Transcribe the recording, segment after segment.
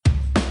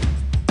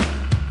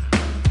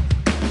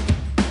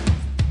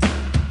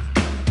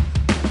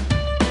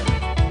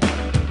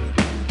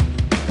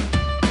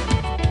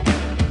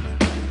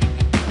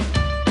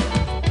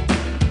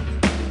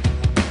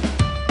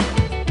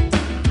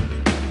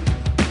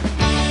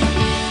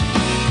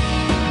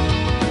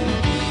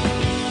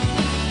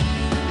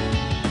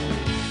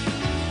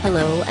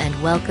Hello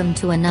and welcome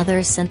to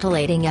another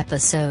scintillating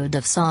episode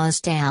of Sauce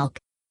Talk.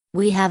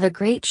 We have a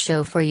great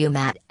show for you.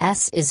 Matt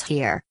S. is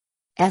here.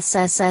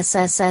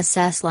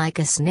 SSSSSS like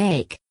a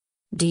snake.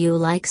 Do you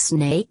like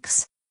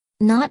snakes?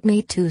 Not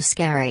me, too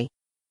scary.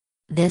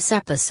 This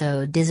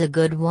episode is a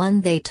good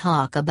one. They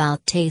talk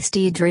about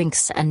tasty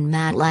drinks and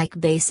Matt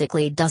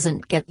basically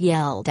doesn't get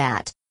yelled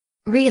at.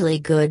 Really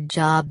good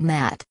job,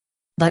 Matt.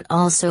 But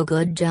also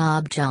good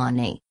job,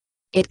 Johnny.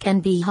 It can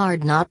be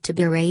hard not to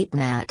berate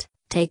Matt,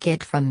 take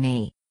it from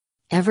me.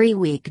 Every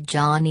week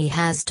Johnny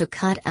has to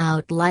cut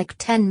out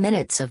 10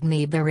 minutes of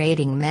me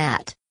berating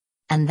Matt.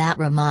 And that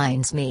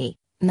reminds me,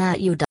 Matt,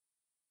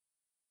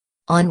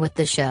 on with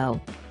the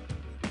show.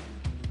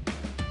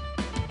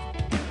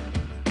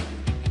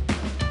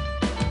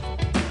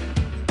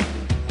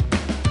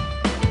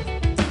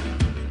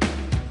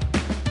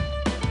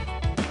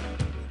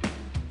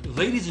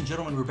 Ladies and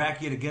gentlemen, we're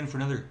back yet again for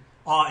another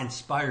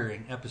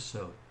awe-inspiring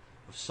episode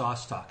of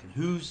Sauce Talk. And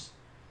who's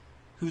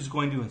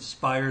going to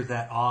inspire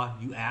that awe,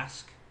 you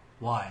ask?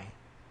 Why?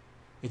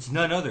 It's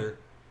none other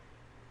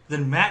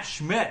than Matt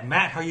Schmidt.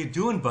 Matt, how you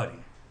doing, buddy?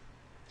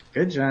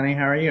 Good, Johnny.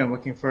 How are you? I'm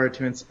looking forward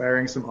to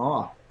inspiring some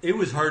awe. It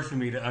was hard for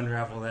me to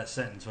unravel that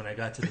sentence when I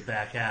got to the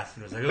back half.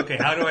 It was like, okay,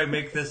 how do I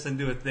make this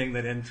into a thing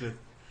that ends with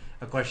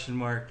a question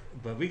mark?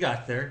 But we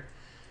got there.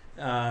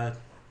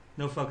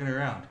 No fucking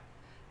around.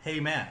 Hey,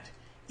 Matt,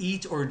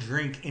 eat or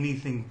drink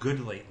anything good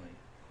lately?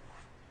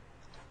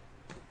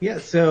 Yeah,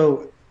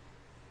 so,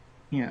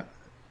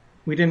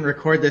 we didn't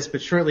record this,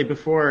 but shortly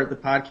before the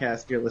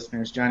podcast, dear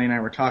listeners, Johnny and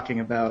I were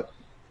talking about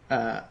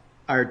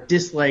our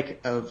dislike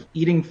of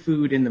eating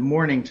food in the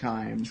morning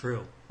time.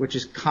 True. Which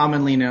is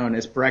commonly known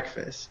as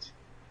breakfast.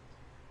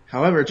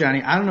 However,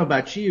 Johnny, I don't know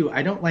about you,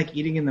 I don't like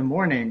eating in the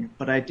morning,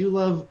 but I do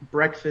love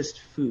breakfast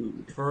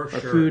food. For sure,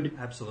 food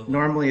absolutely.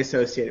 Normally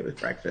associated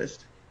with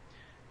breakfast.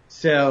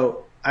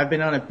 So I've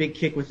been on a big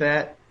kick with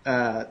that.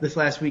 This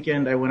last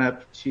weekend, I went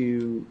up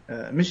to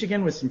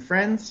Michigan with some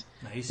friends.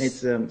 Nice. Made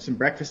some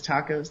breakfast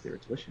tacos. They were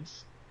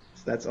delicious.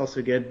 So that's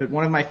also good. But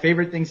one of my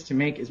favorite things to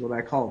make is what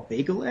I call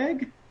bagel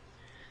egg.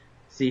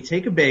 So you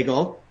take a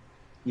bagel,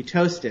 you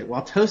toast it.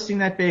 While toasting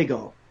that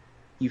bagel,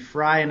 you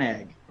fry an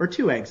egg, or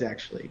 2 eggs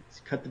actually.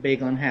 So cut the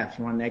bagel in half.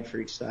 You want an egg for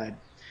each side.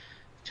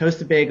 Toast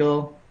the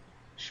bagel,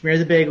 smear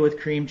the bagel with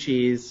cream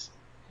cheese.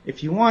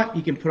 If you want,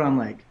 you can put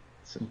on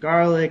some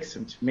garlic,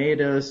 some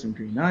tomatoes, some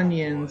green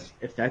onions,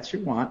 if that's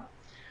your want.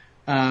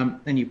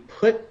 Then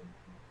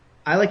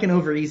I like an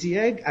over easy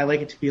egg. I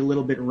like it to be a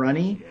little bit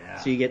runny. Yeah.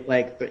 So you get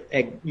the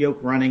egg yolk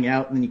running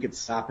out, and then you could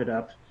sop it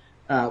up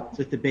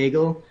with the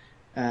bagel.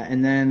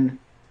 And then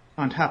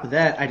on top of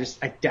that,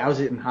 I douse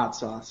it in hot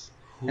sauce.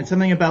 Ooh. And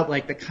something about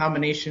the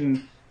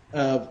combination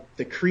of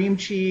the cream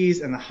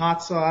cheese and the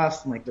hot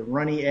sauce and the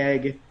runny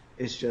egg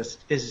is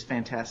just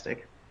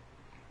fantastic.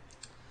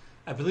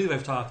 I believe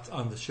I've talked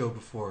on the show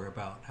before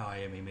about how I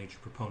am a major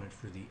proponent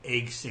for the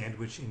egg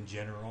sandwich in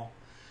general.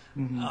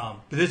 Mm-hmm.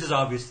 But this is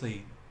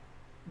obviously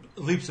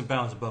leaps and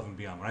bounds above and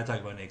beyond. When I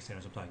talk about an egg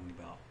sandwich, I'm talking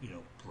about,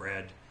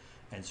 bread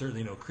and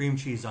certainly cream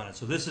cheese on it.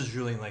 So this is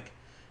really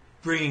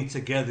bringing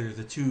together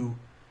the two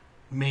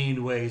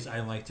main ways I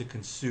like to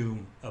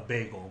consume a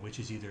bagel, which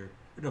is either,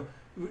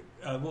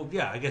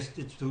 I guess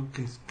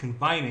it's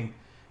combining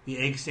the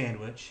egg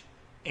sandwich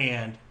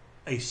and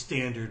a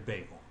standard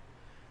bagel.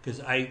 Because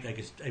I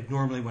guess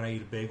normally when I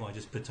eat a bagel, I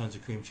just put tons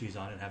of cream cheese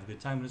on it and have a good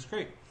time, and it's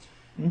great.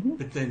 Mm-hmm.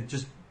 But then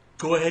just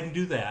go ahead and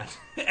do that,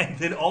 and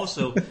then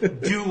also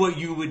do what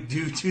you would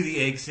do to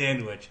the egg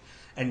sandwich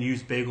and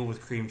use bagel with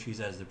cream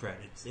cheese as the bread.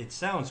 It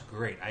sounds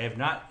great. I have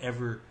not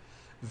ever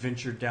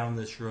ventured down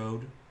this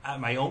road.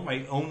 My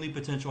only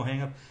potential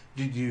hang-up,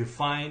 do you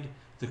find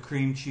the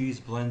cream cheese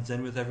blends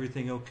in with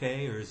everything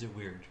okay, or is it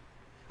weird?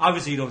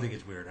 Obviously, you don't think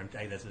it's weird.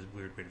 That's a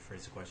weird way to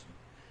phrase the question.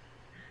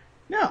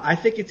 No, I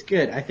think it's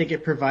good. I think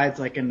it provides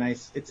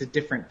it's a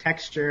different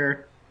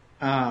texture.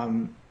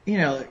 Cream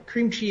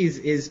cheese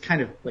is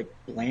kind of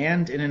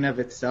bland in and of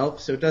itself,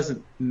 so it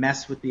doesn't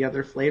mess with the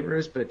other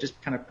flavors, but it just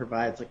kind of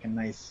provides a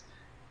nice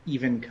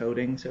even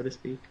coating, so to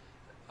speak.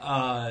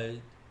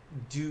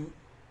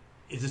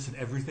 Is this an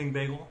everything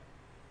bagel?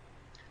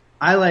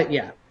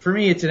 For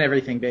me it's an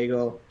everything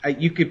bagel.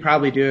 You could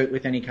probably do it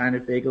with any kind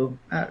of bagel.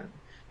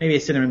 Maybe a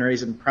cinnamon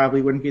raisin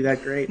probably wouldn't be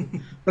that great.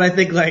 But I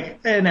think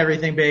an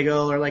everything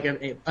bagel or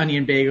an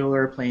onion bagel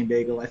or a plain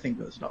bagel, I think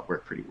those would all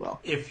work pretty well.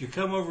 If you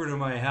come over to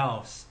my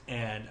house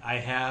and I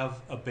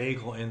have a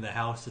bagel in the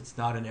house that's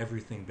not an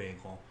everything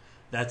bagel,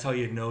 that's how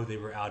you know they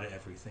were out of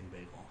everything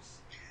bagels.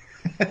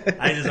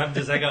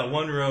 I got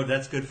one road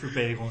that's good for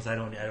bagels. I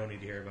don't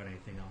need to hear about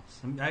anything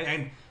else.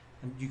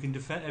 You can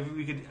defend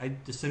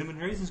the cinnamon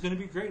raisin is going to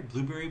be great.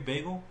 Blueberry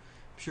bagel,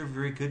 I'm sure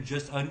very good.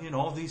 Just onion,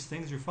 all these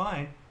things are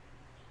fine.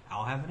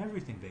 I'll have an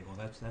everything bagel.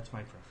 That's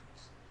my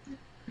preference.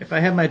 If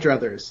I have my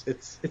druthers,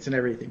 it's an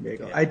everything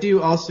bagel. Yeah. I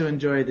do also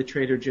enjoy the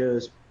Trader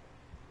Joe's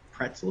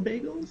pretzel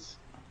bagels.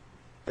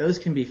 Those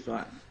can be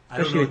fun,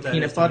 especially with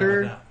peanut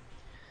butter.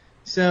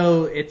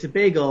 So it's a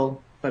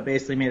bagel, but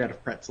basically made out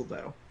of pretzel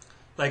dough.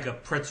 Like a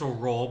pretzel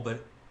roll, but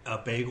a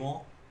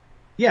bagel?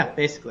 Yeah,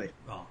 basically.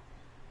 Oh,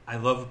 I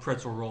love a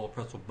pretzel roll, a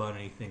pretzel bun,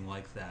 anything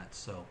like that.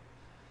 So,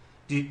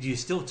 do you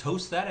still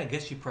toast that? I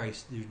guess you probably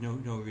there's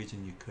no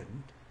reason you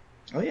couldn't.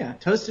 Oh yeah,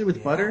 toasted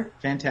with butter,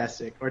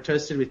 fantastic. Or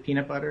toasted with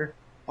peanut butter,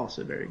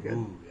 also very good.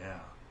 Ooh, yeah.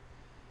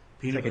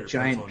 It's like a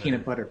giant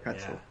peanut butter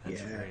pretzel. Yeah,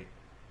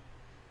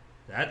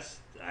 that's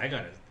great. I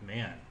got it,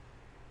 man.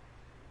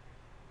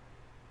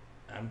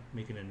 I'm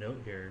making a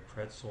note here.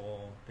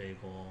 Pretzel,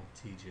 bagel,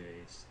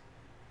 TJ's.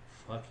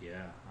 Fuck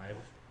yeah.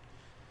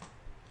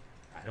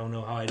 I don't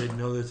know how I didn't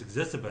know this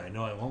existed, but I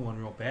know I want one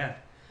real bad.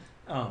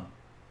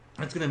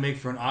 That's going to make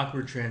for an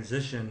awkward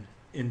transition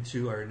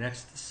into our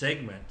next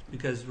segment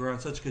because we're on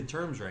such good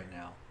terms right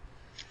now.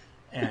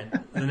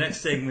 And the next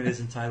segment is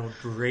entitled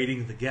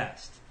 "Berating the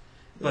Guest,"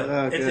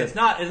 but it's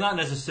not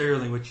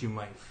necessarily what you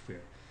might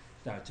fear.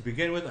 Now, to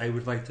begin with, I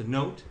would like to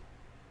note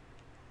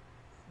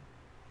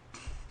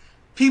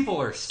people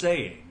are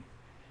saying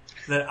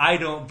that I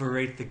don't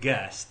berate the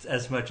guest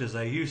as much as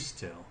I used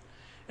to,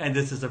 and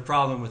this is a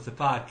problem with the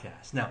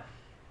podcast. Now,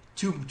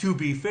 to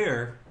be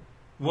fair,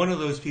 one of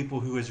those people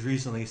who has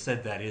recently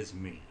said that is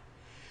me.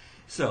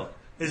 So,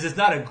 this is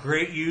not a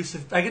great use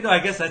of... I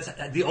guess that's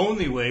the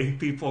only way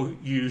people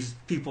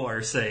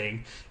are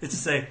saying, is to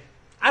say,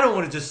 I don't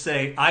want to just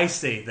say I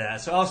say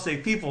that, so I'll say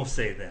people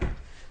say that.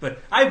 But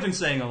I've been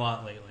saying a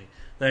lot lately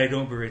that I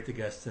don't berate the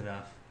guests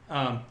enough.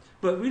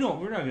 But we're not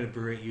going to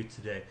berate you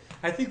today.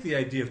 I think the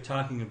idea of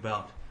talking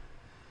about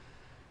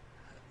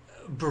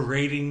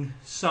berating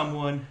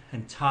someone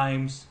and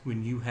times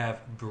when you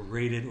have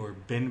berated or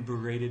been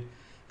berated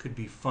could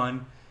be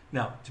fun.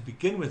 Now, to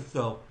begin with,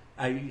 though,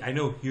 I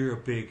know you're a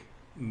big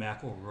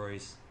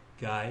McElroy's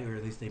guy, or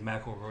at least a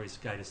McElroy's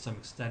guy to some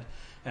extent,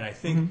 and I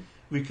think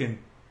we can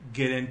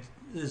get in,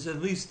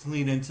 at least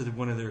lean into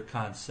one of their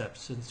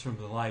concepts. It's from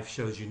the live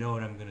shows. You know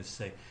what I'm going to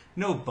say.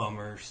 No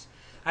bummers.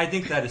 I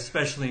think that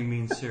especially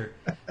means here,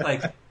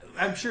 like,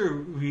 I'm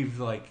sure we've,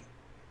 like,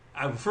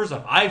 first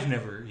off, I've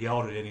never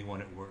yelled at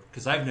anyone at work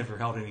because I've never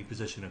held any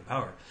position of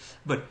power.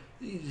 But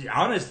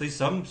honestly,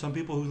 some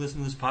people who listen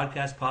to this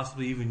podcast,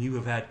 possibly even you,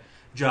 have had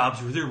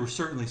jobs where there were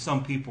certainly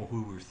some people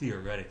who were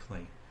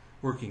theoretically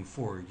working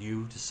for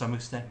you to some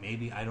extent,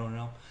 maybe, I don't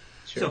know.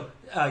 Sure.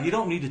 So you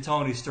don't need to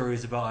tell any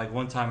stories about, like,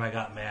 one time I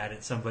got mad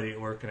at somebody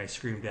at work and I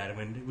screamed at him.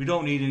 And we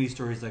don't need any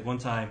stories like one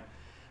time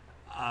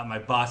my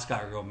boss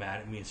got real mad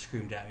at me and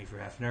screamed at me for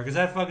half an hour because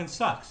that fucking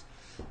sucks.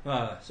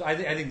 So I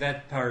think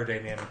that power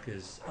dynamic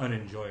is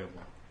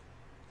unenjoyable.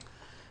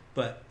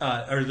 But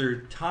are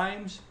there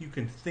times you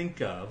can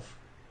think of...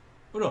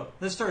 Oh, no,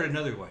 let's start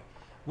another way.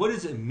 What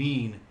does it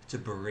mean to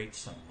berate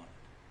someone?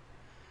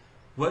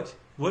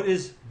 What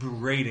is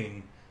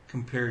berating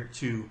compared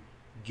to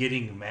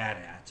getting mad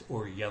at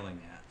or yelling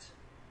at?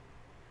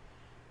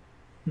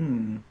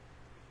 In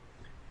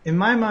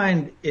my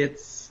mind,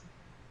 it's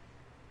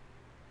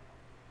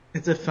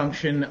a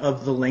function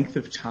of the length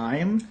of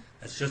time.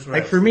 That's just what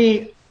like for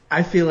me,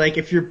 I feel like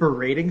if you're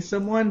berating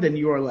someone, then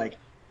you are like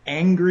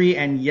angry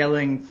and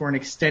yelling for an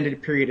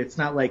extended period. It's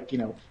not like,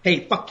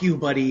 hey, fuck you,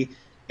 buddy.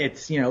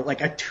 It's,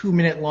 like a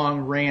 2-minute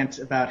long rant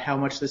about how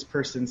much this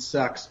person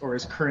sucks or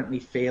is currently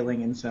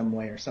failing in some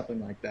way or something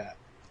like that.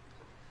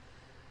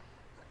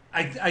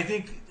 I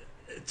think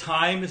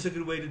time is a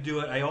good way to do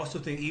it. I also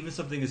think even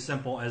something as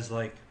simple as,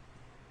 like,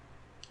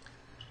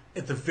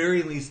 at the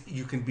very least,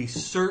 you can be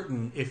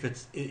certain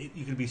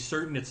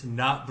it's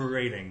not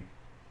berating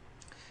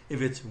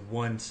if it's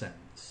one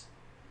sentence.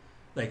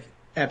 Like,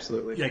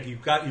 absolutely. Like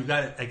you've got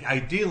like,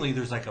 ideally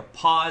there's like a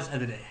pause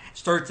and then it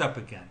starts up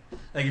again.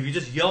 Like if you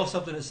just yell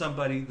something at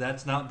somebody,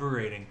 that's not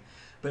berating.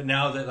 But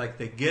now that, like,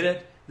 they get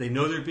it, they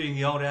know they're being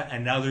yelled at,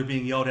 and now they're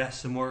being yelled at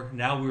some more.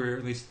 Now we're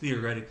at least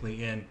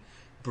theoretically in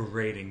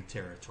berating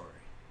territory.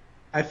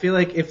 I feel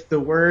like if the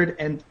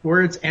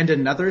words and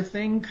another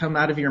thing come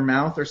out of your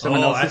mouth or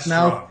someone else's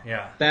mouth,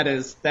 that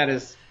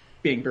is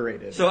being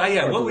berated. So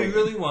what we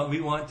really want, we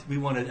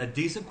want a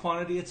decent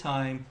quantity of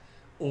time,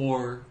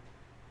 or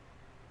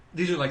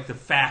these are like the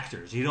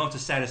factors. You don't have to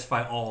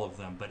satisfy all of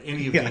them, but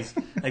any of these,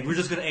 like, we're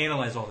just going to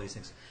analyze all these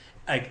things.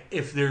 Like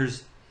if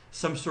there's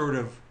some sort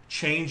of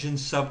change in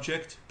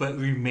subject but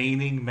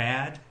remaining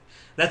mad,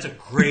 that's a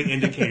great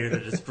indicator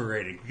that it's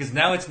berating, because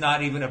now it's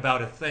not even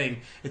about a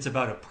thing, it's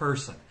about a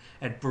person.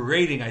 And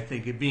berating, I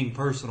think, it being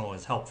personal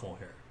is helpful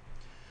here.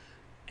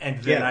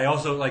 And then I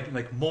also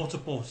like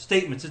multiple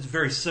statements. It's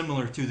very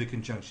similar to the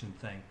conjunction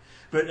thing.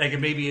 But like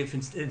maybe if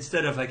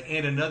instead of like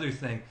and another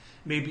thing,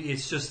 maybe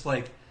it's just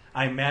like,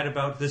 I'm mad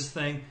about this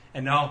thing,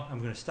 and now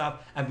I'm going to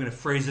stop. I'm going to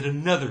phrase it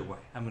another way.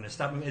 I'm going to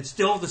stop. It's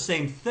still the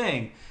same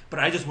thing, but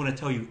I just want to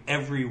tell you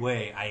every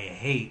way I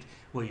hate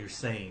what you're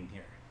saying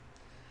here.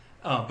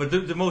 But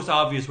the most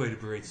obvious way to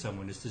berate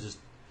someone is to just,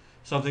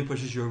 something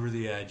pushes you over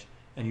the edge,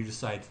 and you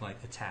decide to,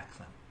 like, attack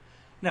them.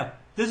 Now,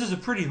 this is a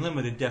pretty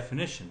limited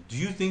definition. Do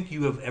you think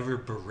you have ever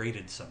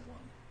berated someone?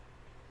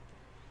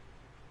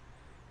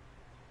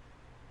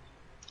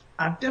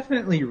 I've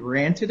definitely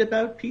ranted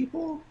about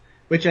people,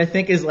 which I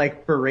think is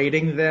like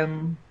berating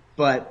them,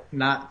 but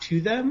not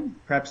to them,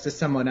 perhaps to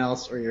someone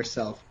else or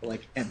yourself,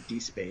 like empty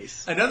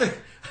space.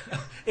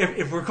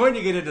 If we're going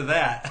to get into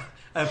that,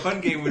 A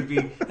fun game would be,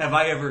 have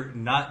I ever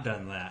not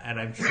done that? And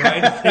I'm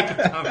trying to think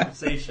of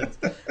conversations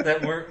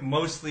that weren't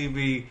mostly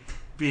me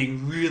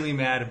being really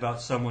mad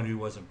about someone who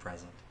wasn't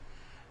present.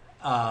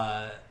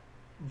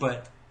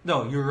 But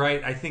no, you're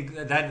right. I think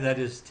that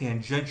is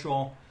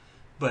tangential,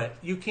 but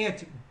you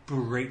can't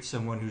berate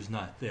someone who's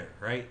not there,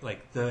 right?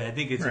 Like I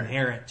think it's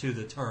inherent to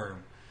the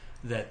term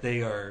that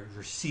they are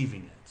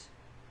receiving it.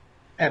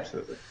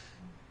 Absolutely.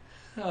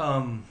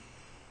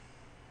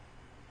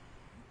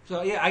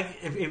 So yeah,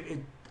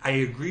 I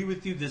agree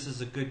with you. This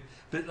is a good,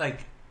 but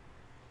like,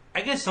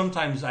 I guess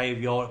sometimes I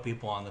yell at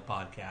people on the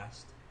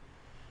podcast.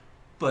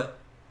 But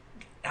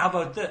how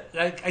about that?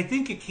 I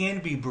think it can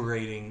be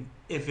berating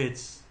if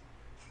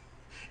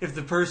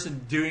the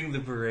person doing the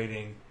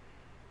berating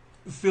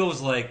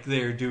feels like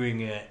they're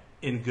doing it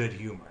in good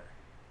humor.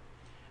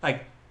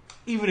 Like,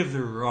 even if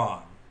they're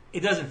wrong, it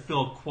doesn't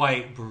feel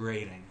quite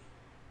berating.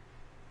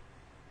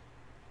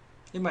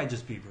 It might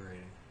just be berating.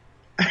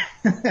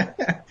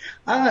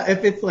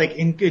 If it's like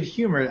in good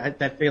humor,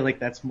 I feel like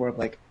that's more of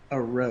like a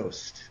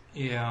roast.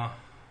 Yeah.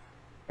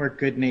 Or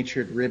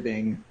good-natured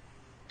ribbing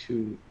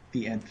to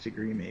the nth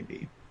degree,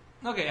 maybe.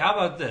 Okay, how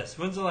about this?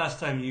 When's the last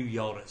time you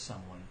yelled at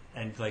someone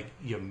and like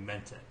you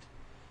meant it?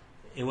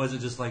 It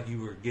wasn't just like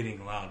you were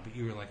getting loud, but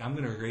you were like, I'm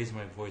going to raise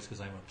my voice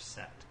because I'm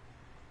upset.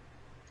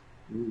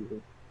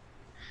 Ooh.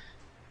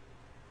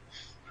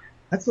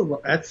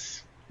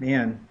 That's,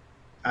 man,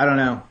 I don't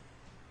know.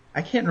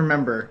 I can't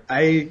remember.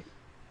 I'm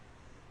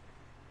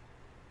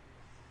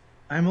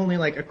only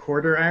like a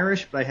quarter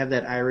Irish, but I have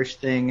that Irish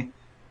thing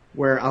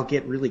where I'll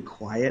get really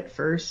quiet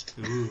first.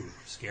 Ooh,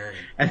 scary.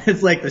 And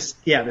it's like the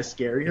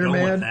scarier, you don't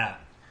man. Want that.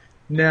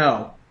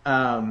 No.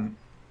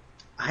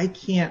 I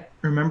can't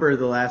remember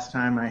the last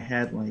time I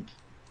had like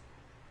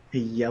a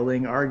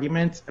yelling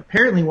argument.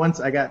 Apparently once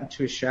I got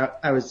into a shout,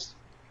 I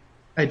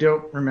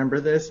don't remember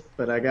this,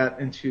 but I got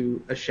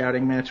into a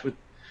shouting match with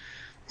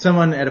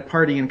someone at a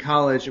party in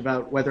college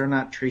about whether or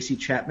not Tracy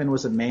Chapman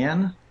was a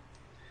man.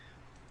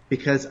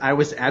 Because I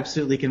was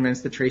absolutely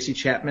convinced that Tracy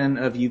Chapman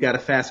of You Got a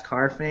Fast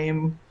Car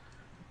fame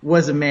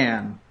was a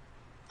man.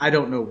 I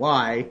don't know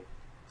why.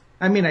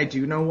 I mean, I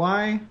do know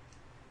why.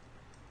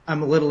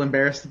 I'm a little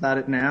embarrassed about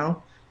it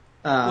now.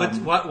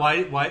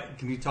 Why?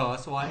 Can you tell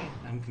us why?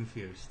 I'm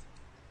confused.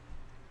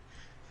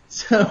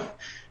 So,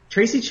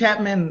 Tracy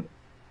Chapman...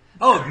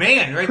 Oh,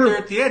 man, there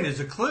at the end is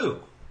a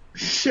clue.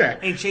 Sure.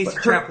 Ain't Chasey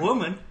Trap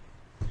Woman.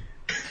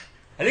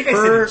 I think I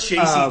said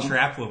Chasey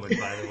Trap Woman,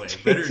 by the way.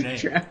 Better name.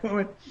 Trap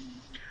Woman.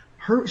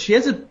 She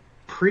has a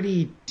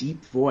pretty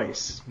deep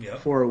voice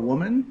for a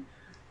woman.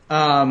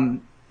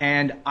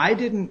 And I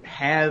didn't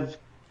have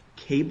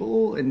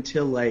cable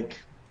until like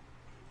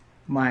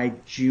my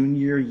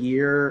junior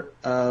year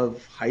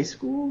of high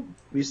school.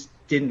 We just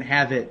didn't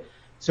have it.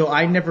 So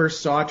I never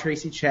saw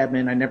Tracy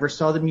Chapman. I never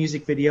saw the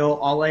music video.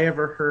 All I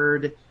ever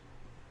heard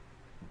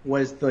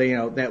was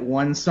that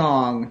one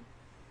song.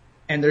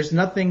 And there's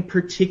nothing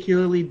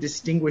particularly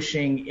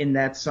distinguishing in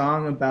that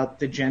song about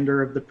the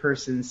gender of the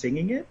person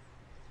singing it.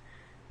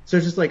 So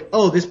it's just like,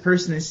 oh, this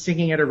person is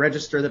singing at a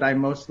register that I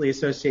mostly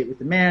associate with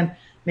the man.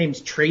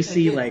 Name's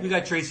Tracy. We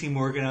got Tracy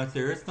Morgan out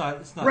there. It's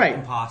not right.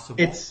 impossible.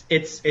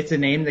 It's a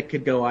name that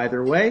could go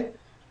either way.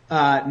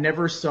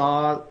 Never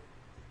saw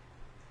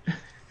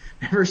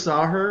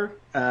her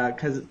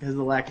because of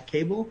the lack of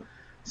cable.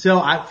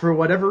 So for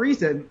whatever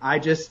reason, I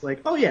just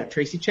like, oh yeah,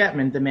 Tracy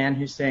Chapman, the man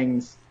who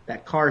sings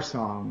that car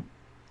song.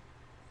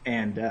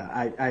 And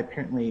I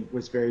apparently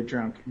was very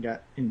drunk and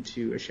got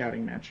into a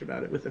shouting match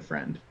about it with a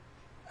friend.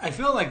 I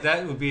feel like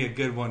that would be a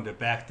good one to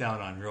back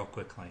down on real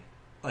quickly.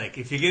 Like,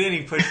 if you get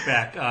any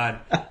pushback on,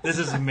 this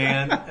is a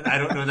man, and I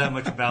don't know that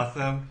much about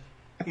them,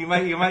 you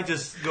might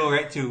just go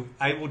right to,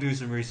 I will do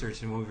some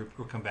research, and we'll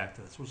come back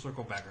to this. We'll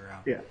circle back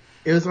around. Yeah.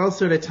 It was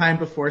also at a time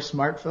before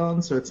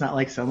smartphones, so it's not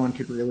like someone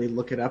could really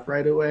look it up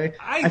right away.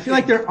 I feel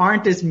like there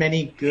aren't as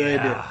many good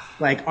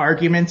like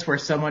arguments where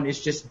someone is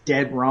just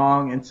dead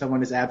wrong and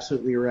someone is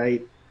absolutely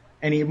right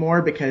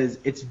anymore because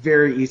it's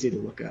very easy to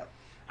look up.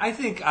 I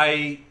think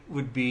I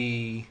would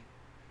be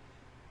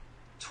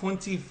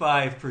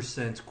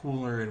 25%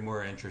 cooler and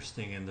more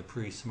interesting in the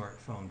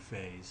pre-smartphone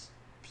phase,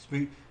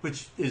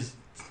 which is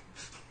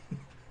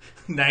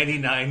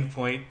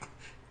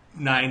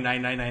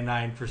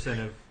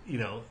 99.99999% of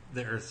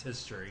the Earth's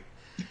history.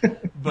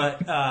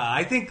 But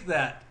I think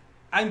that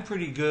I'm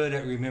pretty good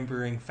at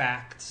remembering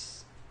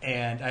facts,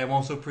 and I'm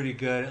also pretty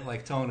good at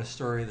like telling a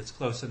story that's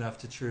close enough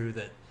to true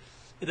that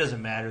it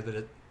doesn't matter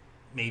that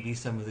maybe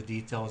some of the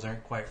details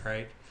aren't quite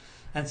right.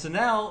 And so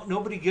now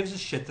nobody gives a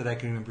shit that I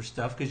can remember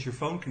stuff because your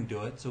phone can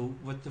do it. So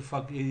what the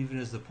fuck even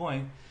is the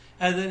point?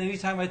 And then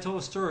anytime I tell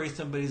a story,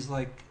 somebody's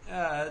like,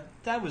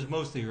 that was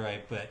mostly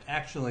right, but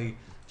actually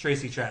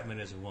Tracy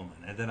Chapman is a woman.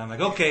 And then I'm like,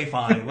 okay,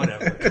 fine,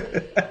 whatever.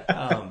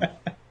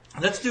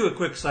 Let's do a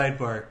quick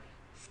sidebar.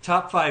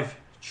 Top 5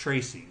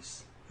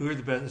 Tracys. Who are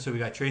the best? So we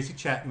got Tracy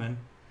Chapman.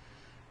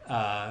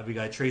 We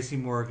got Tracy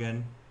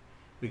Morgan.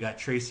 We got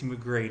Tracy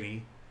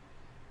McGrady.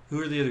 Who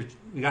are the other?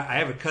 I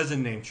have a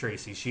cousin named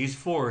Tracy. She's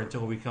 4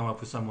 until we come up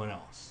with someone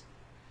else.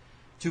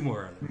 2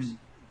 more others.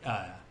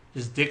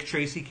 Does Dick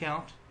Tracy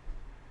count?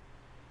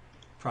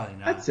 Probably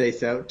not. I'd say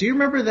so. Do you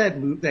remember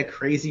that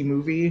crazy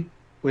movie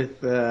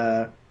with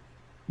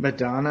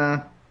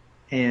Madonna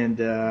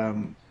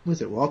and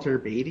was it Walter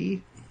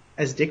Beatty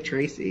as Dick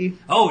Tracy?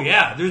 Oh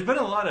yeah, there's been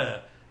a lot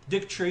of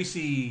Dick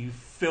Tracy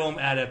film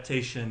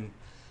adaptation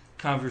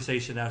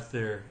conversation out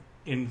there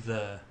in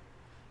the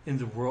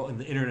world, in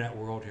the internet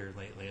world here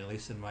lately, at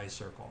least in my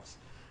circles.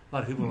 A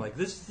lot of people are like,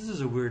 this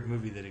is a weird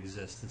movie that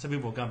exists, and some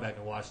people have gone back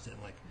and watched it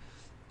and like,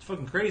 it's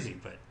fucking crazy,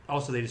 but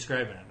also they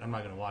describe it. I'm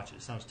not going to watch it.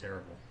 It sounds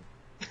terrible.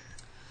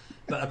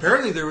 But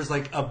apparently there was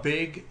like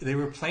they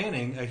were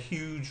planning a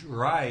huge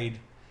ride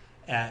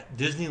at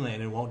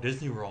Disneyland and Walt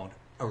Disney World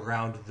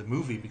around the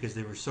movie because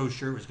they were so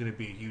sure it was going to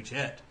be a huge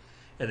hit.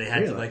 And they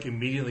had to like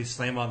immediately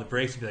slam on the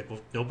brakes and be like, well,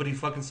 nobody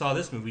fucking saw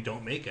this movie,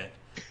 don't make it.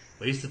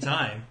 Waste of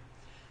time.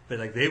 But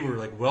like they were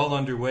like well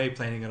underway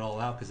planning it all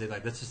out because they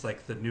like, that's just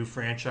like the new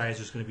franchise.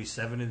 There's going to be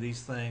 7 of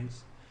these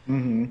things.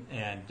 Mm-hmm.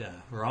 And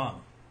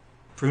wrong.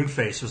 Prune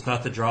Face was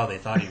not the draw they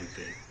thought he would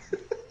be.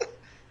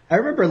 I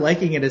remember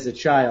liking it as a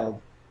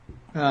child,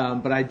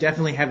 but I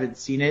definitely haven't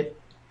seen it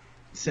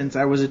since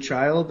I was a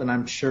child, and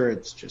I'm sure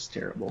it's just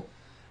terrible.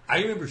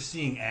 I remember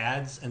seeing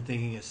ads and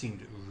thinking it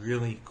seemed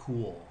really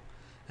cool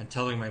and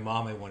telling my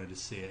mom I wanted to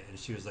see it, and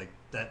she was like,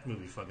 that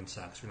movie fucking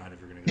sucks. We're not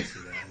ever going to go see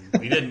that.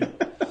 And we didn't.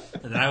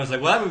 And then I was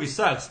like, well, that movie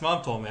sucks.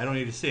 Mom told me I don't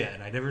need to see it,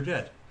 and I never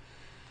did.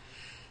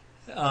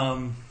 Who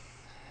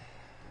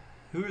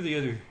are the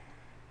other...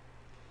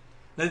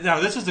 Now,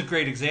 this is a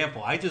great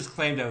example. I just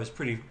claimed I was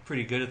pretty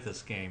good at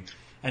this game.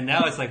 And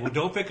now it's like, well,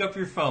 don't pick up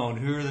your phone.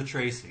 Who are the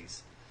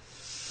Tracys?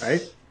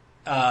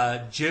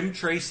 Right? Jim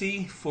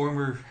Tracy,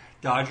 former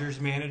Dodgers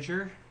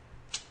manager,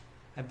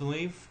 I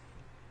believe.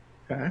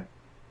 Okay.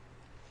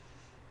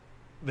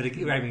 But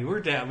I mean, we're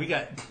down.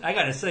 I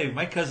got to say,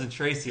 my cousin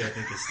Tracy, I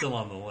think, is still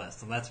on the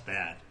list, and that's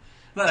bad.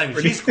 I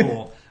mean, she's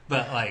cool,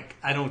 but like,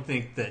 I don't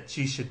think that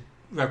she should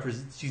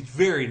represent. She's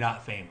very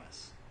not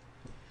famous.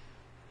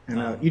 I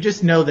know. You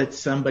just know that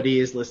somebody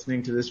is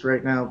listening to this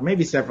right now,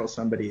 maybe several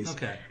somebodies,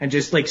 okay, and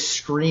just like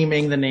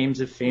screaming the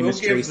names of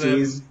famous Tracys. We'll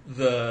give them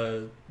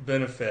the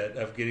benefit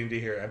of getting to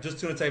hear it. I'm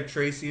just going to type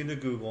Tracy into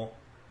Google.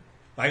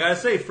 I got to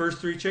say, first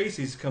 3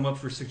 Tracys come up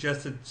for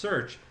suggested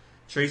search.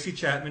 Tracy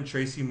Chapman,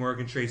 Tracy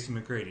Morgan, Tracy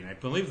McGrady. And I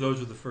believe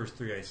those are the first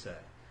 3 I said.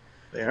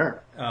 They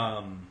are.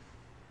 Now,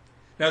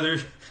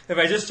 if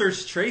I just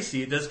search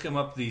Tracy, it does come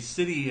up the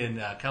city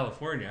in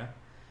California.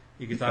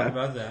 You can talk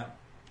about that.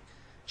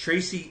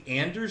 Tracy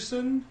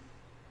Anderson.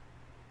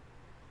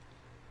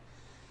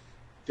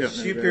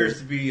 She appears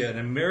to be an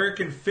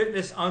American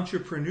fitness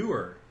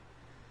entrepreneur.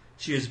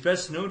 She is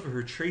best known for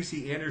her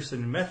Tracy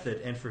Anderson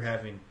method and for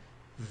having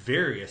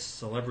various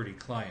celebrity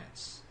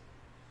clients.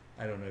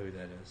 I don't know who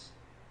that is.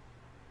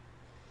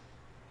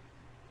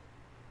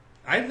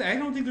 I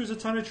don't think there's a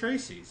ton of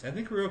Tracys. I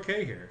think we're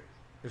okay here.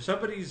 If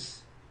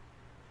somebody's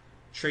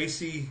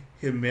Tracy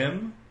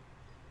Himim.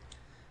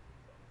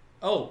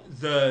 Oh,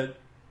 the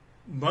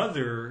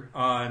mother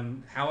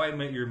on How I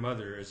Met Your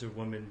Mother is a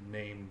woman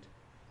named...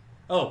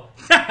 Oh,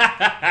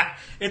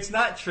 it's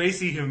not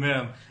Tracy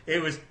Himim.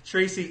 It was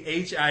Tracy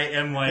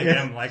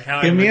Himym, like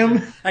how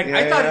Himym?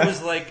 I thought it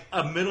was like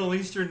a Middle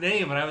Eastern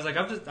name, and I was like,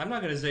 I'm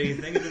not going to say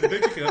anything. And then the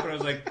picture came up, and I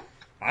was like,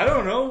 I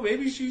don't know.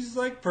 Maybe she's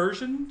like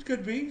Persian.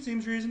 Could be.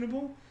 Seems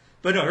reasonable.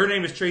 But no, her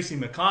name is Tracy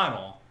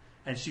McConnell,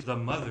 and she's the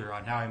mother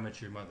on How I Met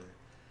Your Mother.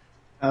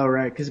 Oh,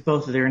 right, because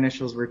both of their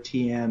initials were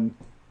TM.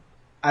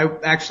 I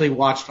actually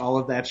watched all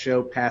of that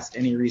show past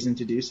any reason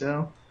to do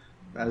so.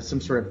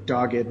 Some sort of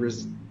dogged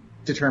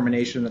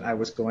determination that I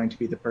was going to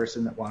be the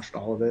person that watched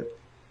all of it.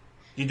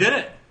 You did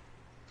it.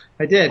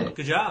 I did.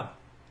 Good job.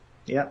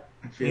 Yep.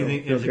 I feel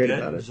great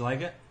about it. Did you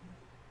like it?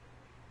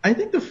 I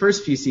think the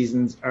first few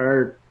seasons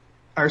are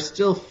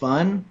still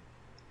fun,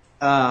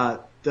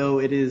 though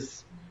it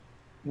is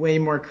way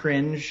more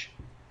cringe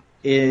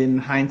in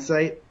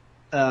hindsight,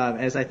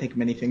 as I think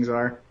many things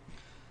are.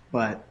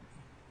 But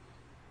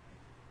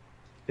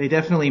they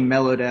definitely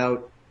mellowed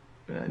out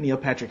Neil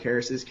Patrick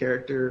Harris's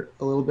character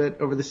a little bit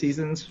over the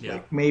seasons. Yeah.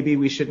 Like maybe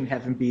we shouldn't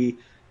have him be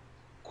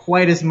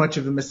quite as much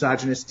of a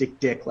misogynistic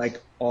dick like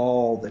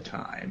all the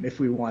time if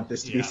we want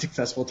this to be a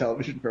successful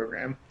television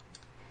program.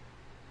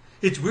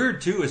 It's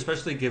weird too,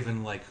 especially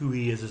given like who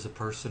he is as a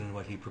person and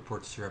what he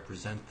purports to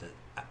represent.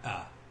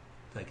 That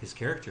like his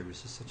character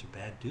was just such a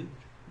bad dude,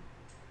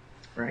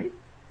 right?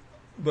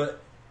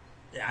 But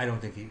I don't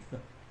think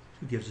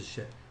who gives a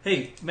shit.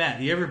 Hey Matt,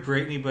 do you ever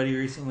berate anybody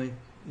recently?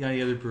 You got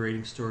any other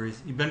berating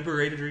stories? You been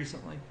berated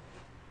recently?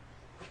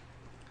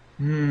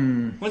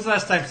 When's the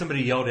last time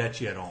somebody yelled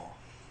at you at all?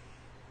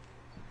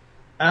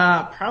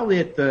 Probably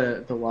at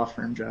the law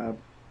firm job.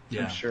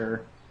 Yeah. I'm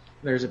sure.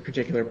 There's a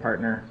particular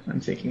partner I'm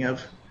thinking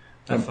of.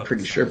 That I'm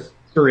pretty sucks. sure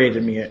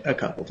berated me a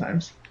couple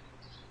times.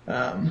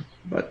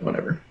 But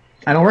whatever.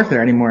 I don't work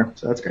there anymore,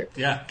 so that's great.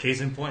 Yeah, case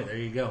in point. There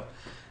you go.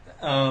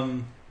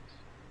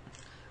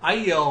 I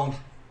yelled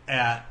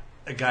at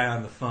a guy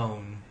on the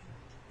phone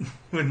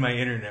when my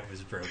internet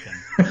was broken.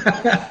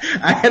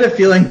 I had a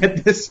feeling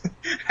that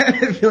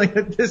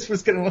this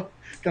was going to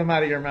come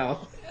out of your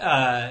mouth.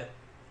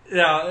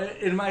 Now,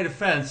 in my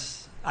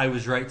defense, I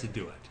was right to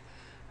do it.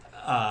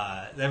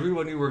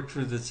 Everyone who worked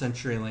for the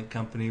CenturyLink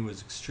company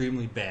was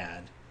extremely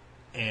bad,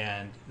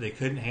 and they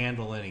couldn't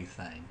handle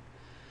anything.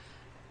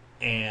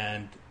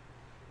 And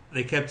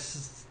they kept...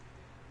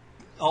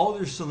 all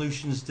their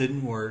solutions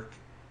didn't work,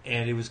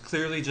 and it was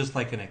clearly just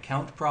like an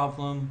account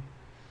problem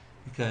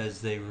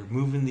because they were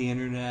moving the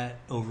internet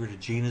over to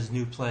Gina's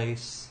new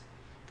place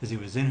because it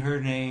was in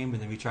her name,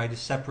 and then we tried to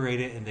separate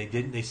it, and they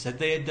didn't. They said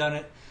they had done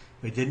it,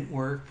 but it didn't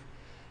work.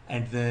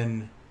 And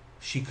then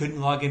she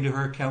couldn't log into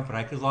her account, but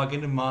I could log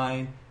into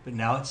mine. But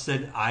now it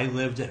said I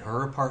lived at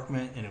her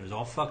apartment, and it was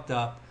all fucked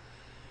up.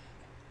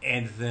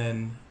 And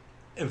then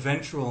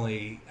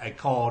eventually I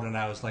called, and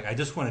I was like, I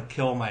just want to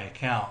kill my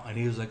account. And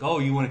he was like, oh,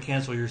 you want to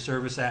cancel your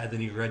service at? And then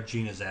he read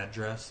Gina's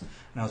address.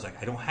 And I was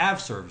like, I don't have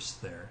service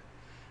there.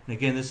 And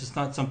again, this is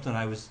not something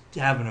I was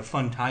having a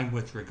fun time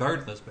with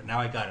regardless, but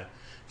now I got to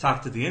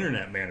talk to the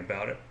internet man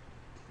about it.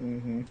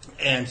 Mm-hmm.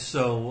 And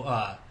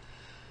so...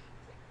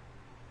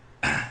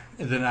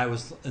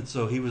 and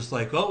so he was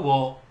like, "Oh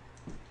well,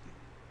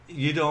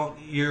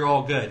 you're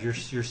all good.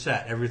 You're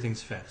set.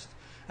 Everything's fixed."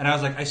 And I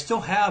was like, "I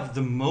still have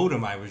the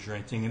modem I was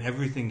renting and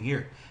everything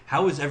here.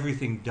 How is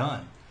everything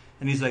done?"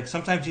 And he's like,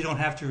 "Sometimes you don't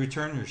have to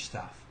return your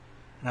stuff."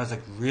 And I was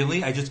like,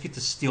 "Really? I just get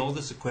to steal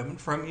this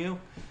equipment from you?"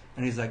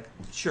 And he's like,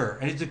 "Sure."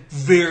 And it's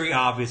very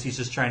obvious he's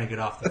just trying to get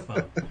off the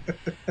phone.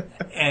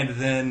 And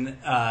then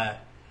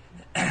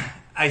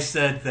I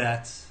said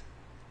that.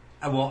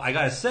 Well, I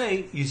gotta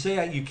say, you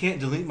say you can't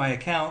delete my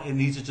account. It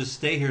needs to just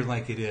stay here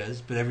like it is,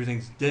 but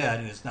everything's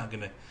dead and it's not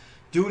gonna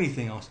do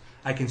anything else.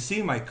 I can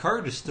see my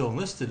card is still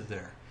listed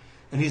there.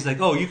 And he's like,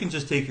 oh, you can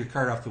just take your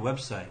card off the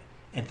website.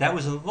 And that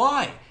was a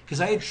lie,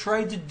 because I had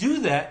tried to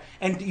do that,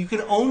 and you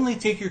can only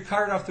take your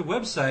card off the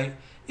website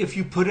if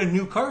you put a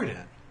new card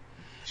in.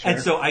 Sure.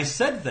 And so I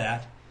said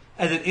that,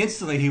 and then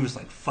instantly he was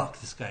like,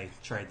 fuck, this guy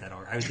tried that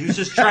already. He was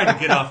just trying to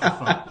get off the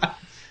phone.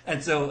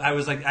 And so I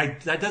was like,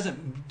 that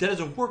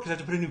doesn't work because I have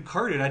to put a new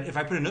card in. If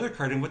I put another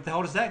card in, what the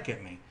hell does that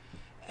get me?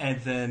 And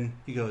then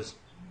he goes,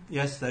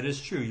 yes, that is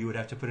true. You would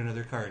have to put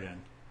another card in.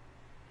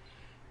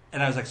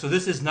 And I was like, so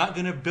this is not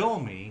going to bill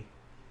me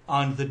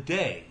on the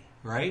day,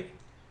 right?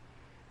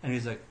 And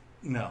he's like,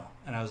 no.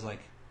 And I was like,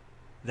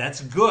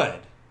 that's good.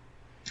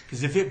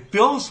 Because if it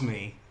bills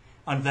me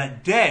on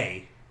that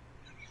day,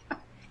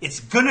 it's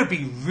going to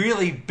be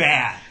really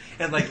bad.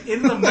 And like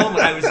in the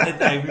moment,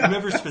 I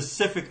remember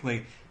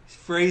specifically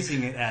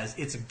phrasing it as,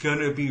 it's going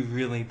to be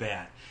really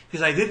bad.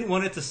 Because I didn't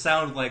want it to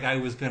sound like I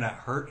was going to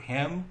hurt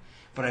him,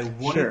 but I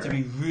wanted to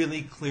be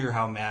really clear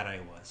how mad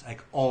I was.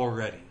 Like,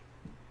 already.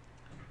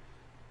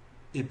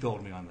 It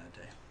billed me on that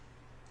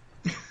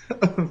day.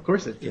 Of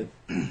course it did.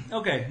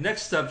 Okay,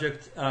 next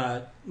subject.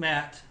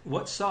 Matt,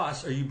 what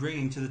sauce are you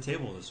bringing to the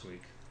table this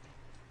week?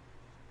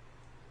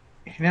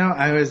 You know,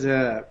 I was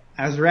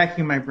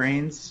racking my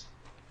brains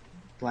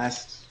the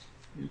last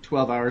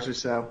 12 hours or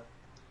so.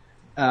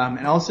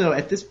 And also,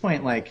 at this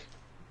point, like,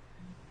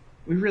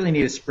 we really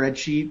need a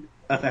spreadsheet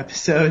of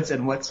episodes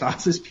and what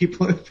sauces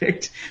people have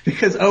picked.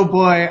 Because, oh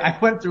boy, I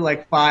went through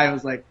like 5. I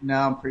was like, no,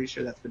 I'm pretty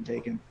sure that's been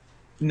taken.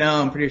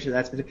 No, I'm pretty sure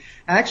that's been taken.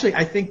 Actually,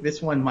 I think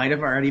this one might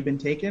have already been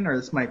taken, or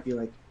this might be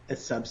like a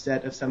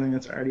subset of something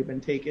that's already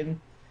been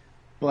taken.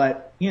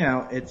 But, you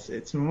know,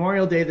 it's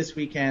Memorial Day this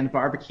weekend.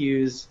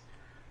 Barbecues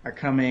are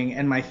coming.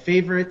 And my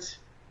favorite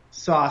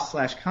sauce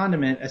 /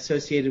 condiment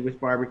associated with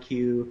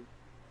barbecue,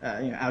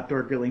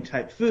 outdoor grilling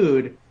type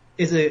food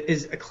is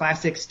a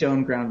classic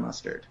stone ground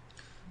mustard.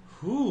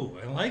 Ooh,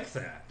 I like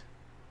that.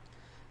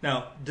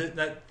 Now,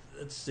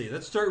 let's see.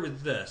 Let's start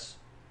with this.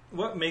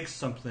 What makes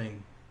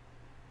something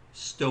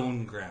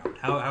stone ground?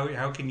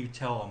 How can you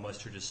tell a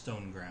mustard is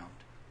stone ground?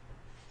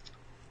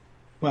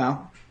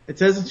 Well, it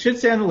should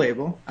say on the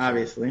label,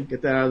 obviously.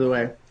 Get that out of the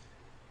way.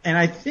 And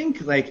I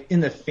think, like, in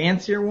the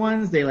fancier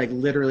ones, they, like,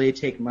 literally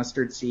take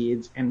mustard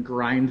seeds and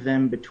grind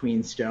them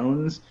between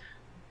stones,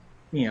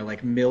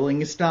 like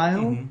milling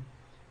style.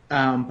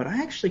 Mm-hmm. But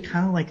I actually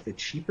kind of like the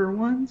cheaper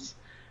ones,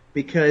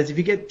 because if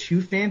you get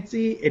too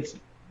fancy, it's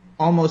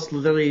almost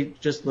literally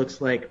just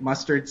looks like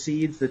mustard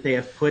seeds that they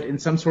have put in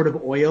some sort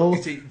of oil.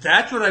 See,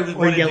 that's what I was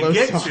wanting to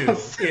get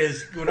to,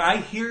 is when I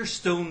hear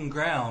stone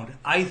ground,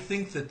 I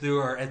think that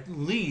there are at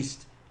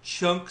least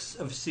chunks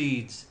of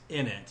seeds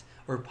in it,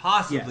 or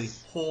possibly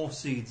whole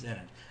seeds in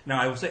it.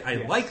 Now, I will say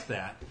I like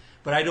that,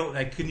 but I don't.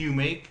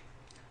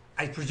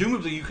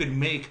 Presumably you could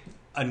make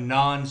a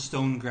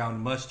non-stone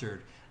ground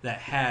mustard that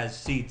has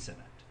seeds in it.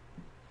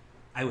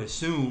 I would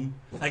assume,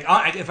 like,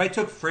 if I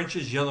took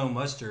French's yellow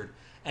mustard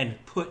and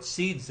put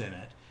seeds in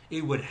it,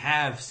 it would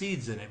have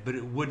seeds in it, but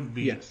it wouldn't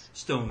be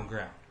stone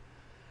ground.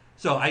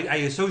 So I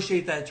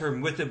associate that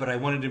term with it, but I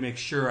wanted to make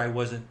sure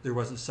there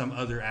wasn't some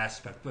other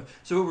aspect. But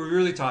so what we're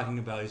really talking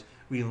about is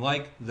we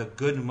like the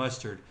good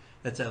mustard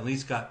that's at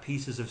least got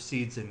pieces of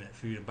seeds in it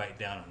for you to bite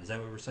down on. Is that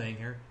what we're saying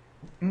here?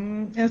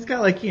 And it's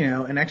got, like,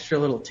 an extra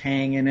little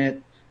tang in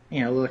it, a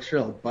little extra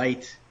little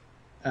bite,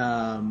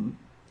 beyond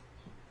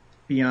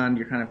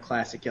your kind of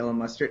classic yellow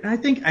mustard. And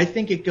I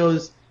think it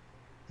goes,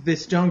 the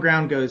stone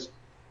ground goes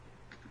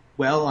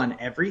well on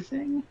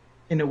everything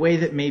in a way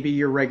that maybe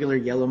your regular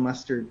yellow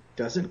mustard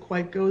doesn't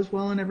quite go as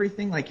well on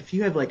everything. Like if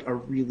you have like a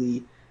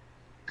really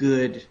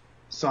good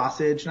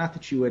sausage, not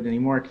that you would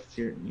anymore because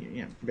you're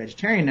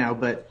vegetarian now,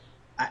 but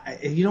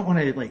you don't want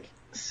to like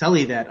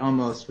sully that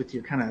almost with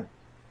your kind of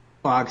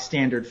bog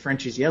standard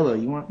French's yellow.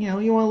 You want a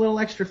little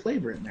extra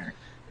flavor in there.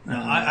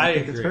 No, I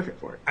think agree. it's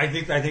perfect for it. I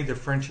think the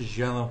French's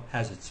yellow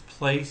has its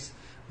place,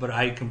 but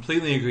I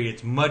completely agree.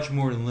 It's much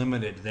more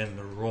limited than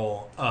the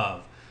role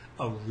of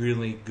a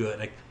really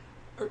good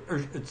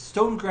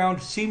stone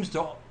ground seems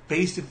to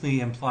basically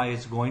imply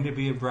it's going to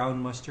be a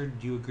brown mustard.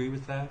 Do you agree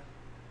with that?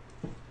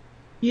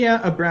 Yeah,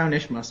 a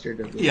brownish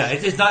mustard. At least. Yeah,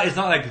 it's not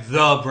like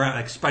the brown,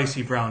 like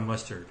spicy brown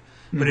mustard,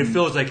 but it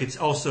feels like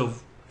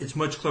it's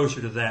much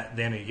closer to that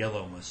than a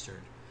yellow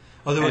mustard.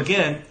 Although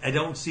again, I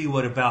don't see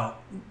what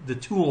about the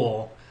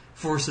tool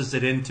forces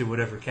it into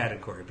whatever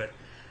category, but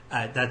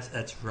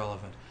that's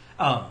relevant.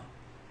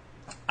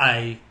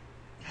 I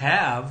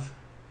have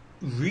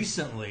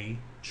recently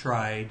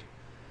tried.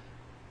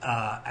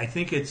 I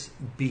think it's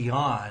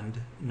Beyond,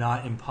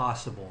 not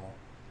Impossible,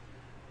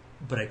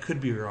 but I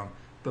could be wrong.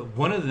 But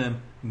one of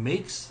them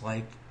makes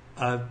like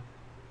a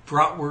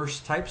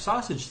bratwurst type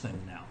sausage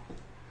thing now.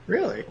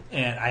 Really?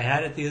 And I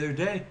had it the other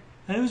day,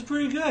 and it was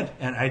pretty good.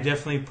 And I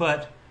definitely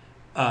put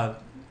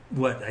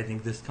what I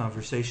think this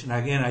conversation,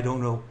 again, I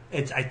don't know.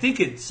 I think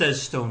it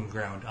says stone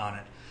ground on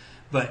it,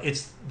 but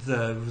it's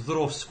the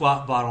little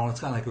squat bottle, and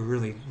it's got like a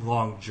really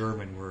long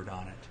German word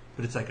on it.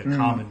 But it's like a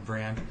common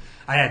brand.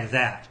 I had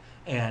that,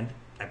 and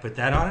I put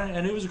that on it,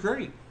 and it was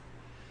great.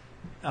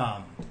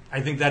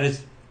 I think that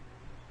is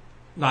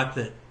not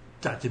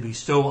to be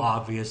so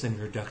obvious and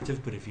reductive,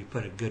 but if you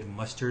put a good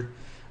mustard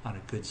on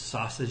a good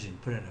sausage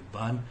and put it in a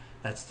bun,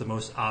 that's the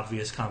most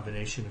obvious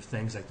combination of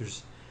things. Like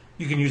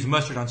you can use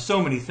mustard on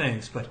so many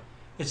things, but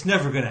it's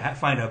never going to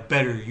find a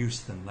better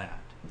use than that.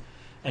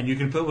 And you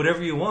can put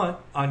whatever you want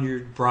on your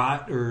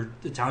brat or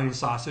Italian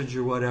sausage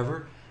or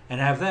whatever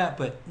and have that,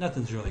 but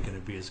nothing's really going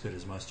to be as good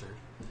as mustard.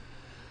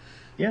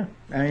 Yeah,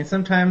 I mean,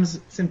 sometimes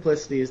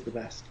simplicity is the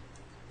best.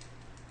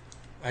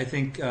 I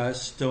think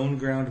stone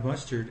ground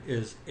mustard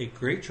is a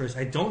great choice.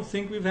 I don't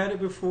think we've had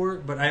it before,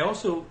 but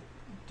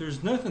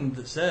there's nothing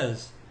that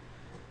says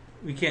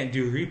we can't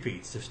do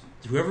repeats. If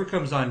whoever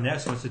comes on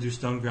next wants to do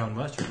stone ground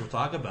mustard, we'll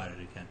talk about it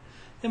again.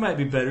 It might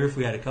be better if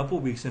we had a couple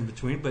weeks in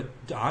between, but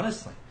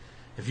honestly,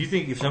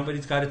 if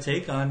somebody's got a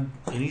take on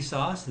any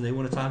sauce and they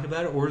want to talk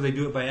about it, or they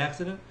do it by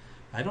accident,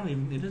 it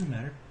doesn't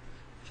matter.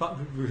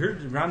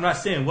 I'm not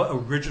saying what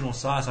original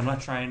sauce. I'm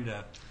not trying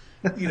to,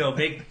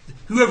 make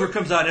whoever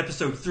comes on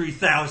episode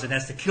 3000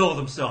 has to kill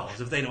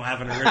themselves if they don't have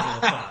an original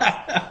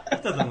sauce.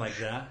 It's nothing like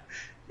that.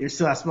 Your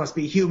sauce must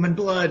be human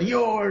blood,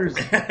 yours.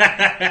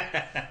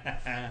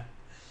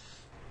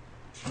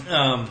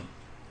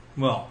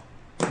 Well,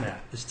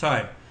 Matt, it's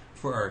time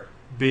for our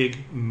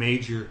big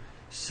major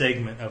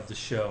segment of the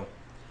show.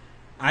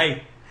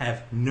 I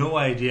have no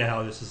idea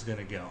how this is going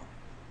to go.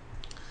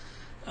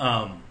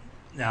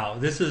 Now,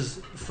 this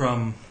is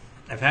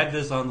I've had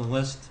this on the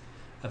list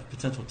of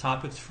potential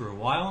topics for a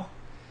while,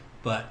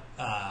 but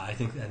I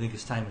think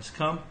its time has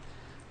come.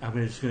 I'm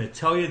just going to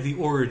tell you the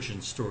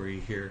origin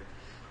story here.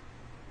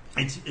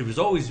 It is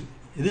always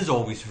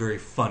very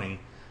funny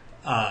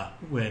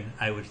when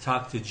I would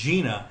talk to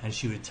Gina and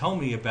she would tell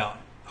me about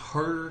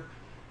her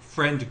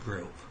friend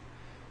group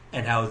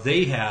and how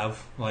they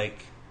have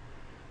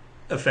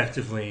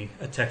effectively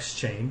a text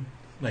chain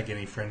like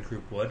any friend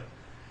group would,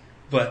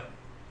 but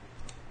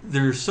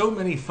there are so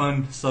many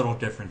fun, subtle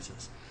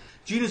differences.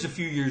 Gina's a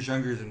few years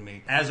younger than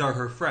me, as are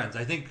her friends.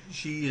 I think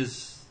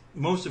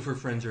most of her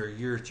friends are a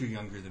year or two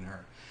younger than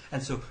her.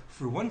 And so,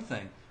 for one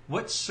thing,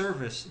 what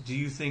service do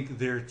you think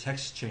their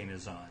text chain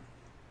is on?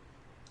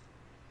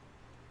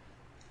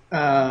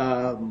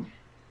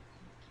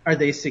 Are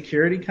they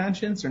security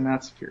conscious or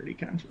not security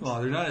conscious?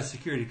 Well, they're not as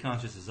security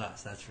conscious as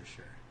us, that's for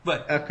sure.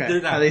 But okay.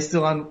 They're not. Are they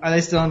still on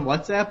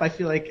WhatsApp? I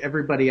feel like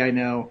everybody I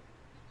know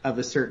of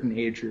a certain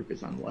age group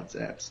is on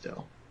WhatsApp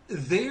still.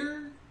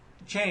 Their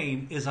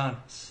chain is on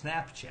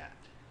Snapchat.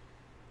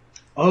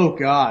 Oh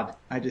God,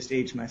 I just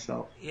aged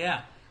myself.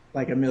 Yeah.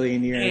 Like a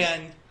million years.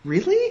 And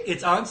really?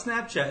 It's on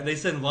Snapchat. They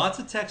send lots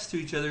of texts to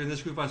each other in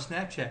this group on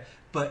Snapchat.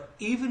 But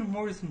even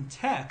more than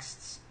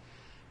texts,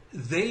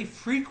 they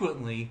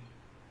frequently,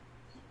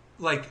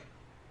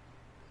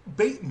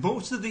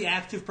 most of the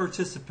active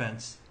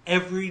participants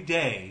every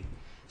day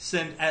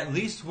send at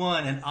least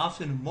one and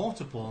often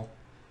multiple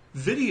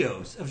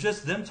videos of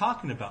just them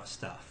talking about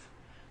stuff.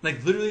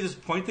 Literally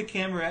just point the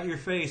camera at your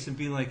face and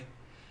be like,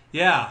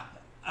 yeah,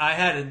 I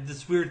had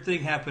this weird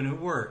thing happen at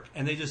work.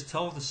 And they just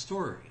tell the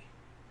story.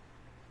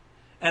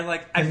 And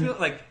I feel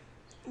like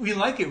we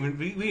like it when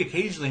we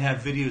occasionally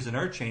have videos in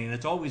our chain, and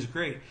it's always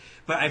great.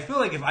 But I feel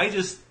like if I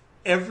just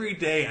every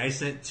day I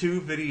sent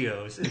 2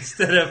 videos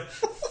instead of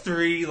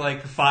 3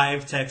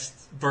 5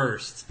 text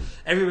bursts,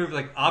 everybody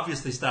would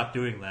obviously stop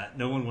doing that.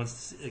 No one wants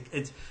to see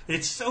it.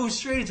 It's so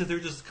strange that they're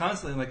just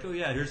constantly oh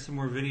yeah, here's some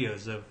more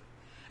videos of,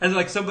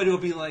 and somebody will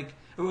be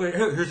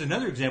here's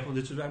another example.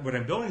 This is what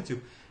I'm going to.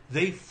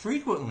 They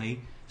frequently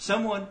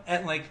someone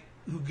at like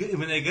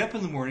when they get up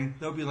in the morning,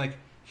 they'll be like,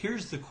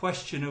 "Here's the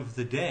question of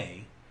the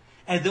day,"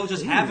 and they'll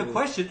just have a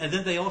question, and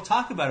then they all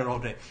talk about it all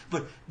day.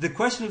 But the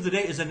question of the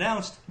day is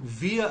announced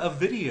via a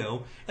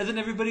video, and then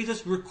everybody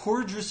just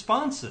records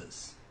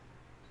responses.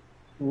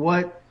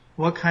 What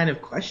kind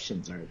of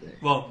questions are they?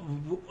 Well,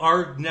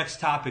 our next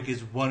topic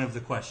is one of the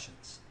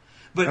questions,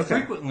 but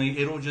frequently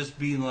it'll just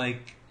be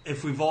like,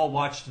 if we've all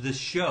watched this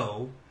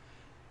show,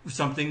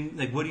 something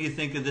like, "What do you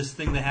think of this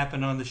thing that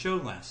happened on the show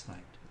last night?"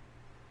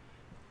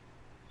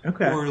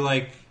 Okay. Or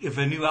like, if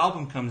a new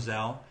album comes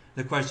out,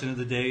 the question of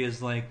the day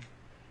is like,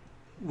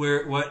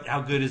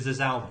 how good is this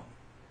album?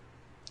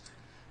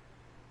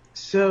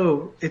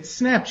 So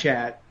it's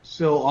Snapchat.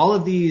 So all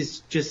of these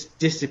just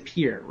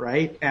disappear,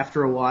 right?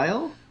 After a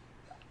while?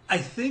 I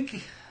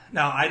think,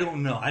 now I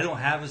don't know. I don't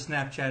have a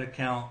Snapchat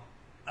account.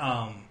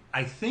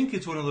 I think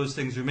it's one of those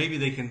things where maybe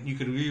you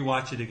could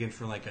rewatch it again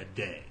for like a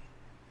day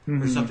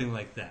or something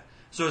like that.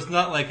 So it's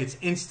not like it's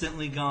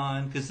instantly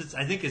gone, because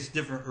I think it's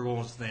different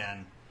rules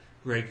than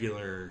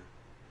regular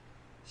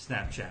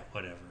Snapchat,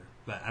 whatever.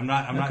 But I'm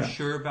not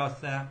sure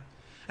about that.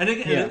 And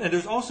and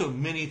there's also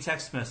many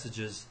text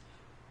messages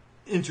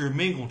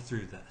intermingled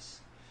through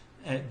this.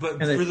 But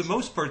for the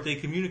most part, they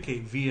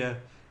communicate via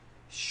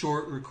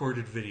short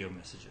recorded video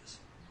messages.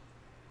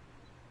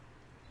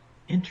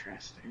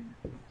 Interesting.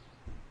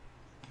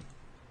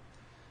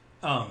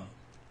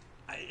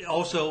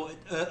 Also,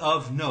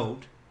 of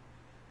note,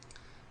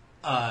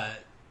 I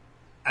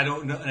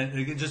don't know, and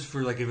again, just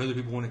for like if other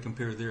people want to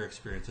compare their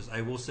experiences,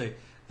 I will say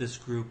this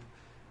group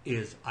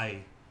is,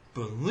 I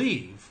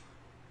believe,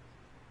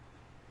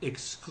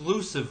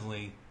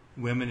 exclusively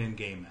women and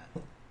gay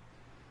men.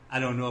 I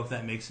don't know if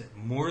that makes it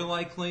more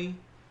likely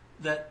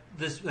that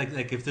this,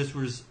 like if this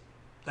was,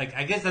 like,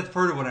 I guess that's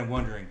part of what I'm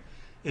wondering,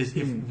 is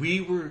if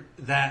we were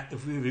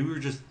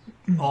just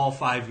all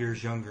 5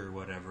 years younger or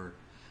whatever,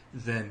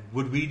 then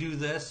would we do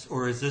this,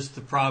 or is this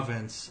the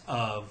province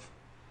of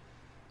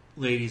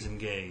ladies and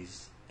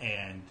gays,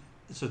 and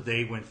so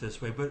they went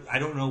this way? But I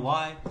don't know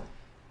why.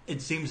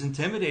 It seems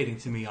intimidating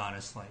to me,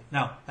 honestly.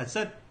 Now, that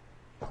said,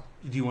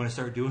 do you want to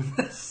start doing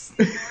this?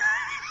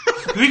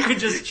 We could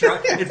just try.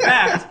 In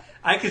fact,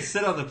 I could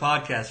sit on the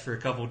podcast for a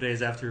couple of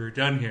days after we're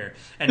done here,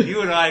 and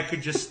you and I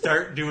could just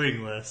start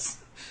doing this,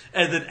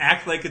 and then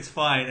act like it's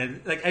fine.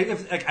 And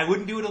I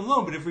wouldn't do it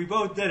alone, but if we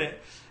both did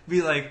it,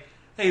 be like,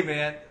 "Hey,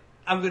 man,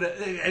 I'm gonna."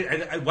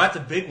 What's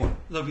a big one?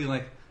 They'll be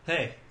like,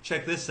 "Hey,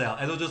 check this out,"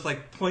 and they'll just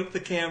like point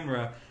the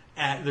camera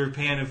at their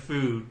pan of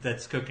food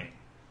that's cooking,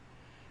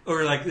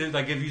 or like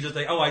if you just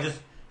like,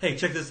 "Hey,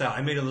 check this out,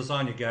 I made a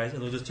lasagna, guys,"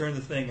 and they'll just turn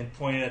the thing and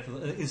point it at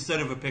instead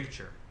of a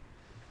picture.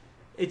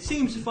 It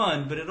seems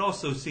fun, but it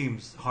also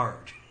seems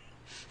hard.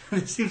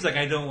 It seems like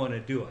I don't want to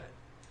do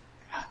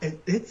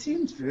it. It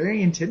seems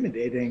very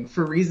intimidating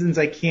for reasons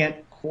I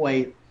can't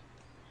quite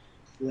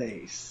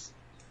place.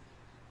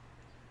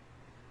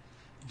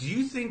 Do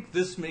you think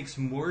this makes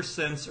more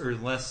sense or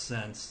less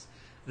sense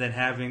than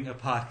having a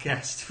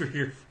podcast for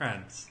your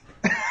friends?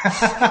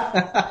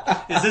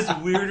 Is this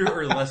weirder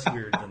or less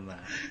weird than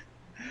that?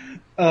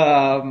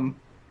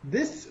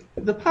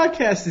 The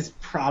podcast is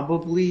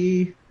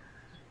probably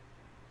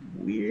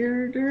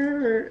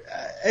weirder.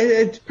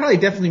 It's probably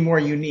definitely more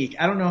unique.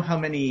 I don't know how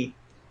many,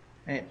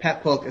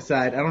 Pat Polk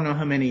aside, I don't know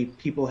how many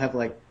people have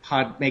like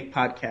make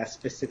podcasts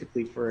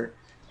specifically for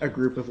a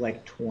group of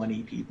like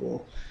 20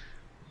 people.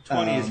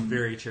 20 is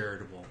very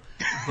charitable,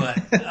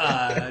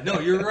 but no,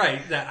 you're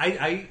right. That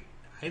I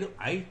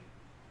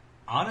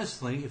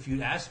honestly, if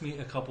you'd asked me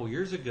a couple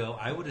years ago,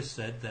 I would have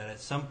said that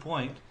at some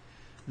point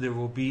there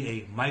will be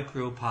a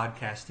micro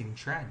podcasting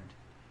trend.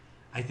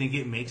 I think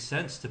it makes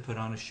sense to put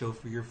on a show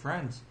for your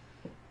friends.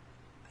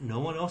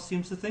 No one else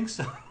seems to think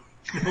so.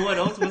 No one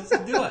else wants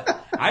to do it.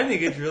 I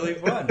think it's really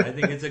fun. I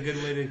think it's a good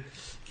way to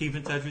keep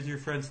in touch with your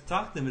friends, to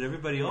talk to them, and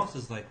everybody else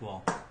is like,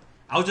 well,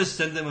 I'll just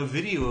send them a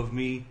video of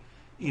me,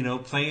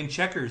 playing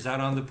checkers out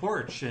on the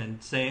porch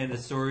and saying a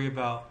story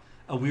about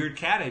a weird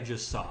cat I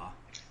just saw.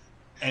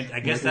 And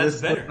I guess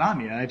that's better.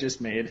 Lasagna I just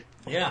made.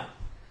 Yeah.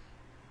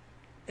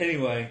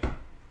 Anyway,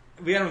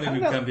 I don't think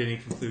we've come to any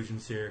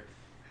conclusions here.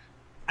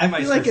 I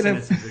might start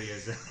sending some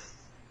videos.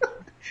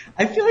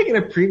 I feel like in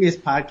a previous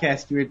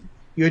podcast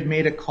you had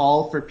made a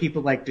call for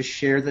people like to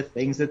share the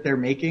things that they're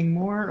making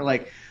more, or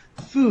like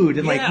food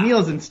and like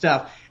meals and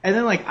stuff. And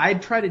then like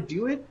I'd try to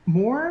do it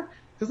more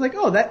because like,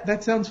 oh,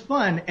 that sounds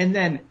fun. And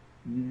then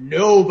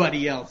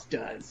nobody else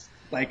does.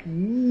 Like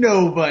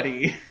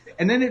nobody.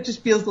 And then it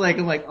just feels like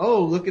I'm like,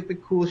 oh, look at the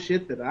cool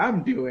shit that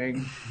I'm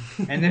doing.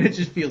 And then it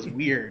just feels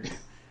weird.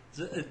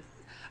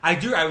 I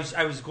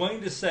was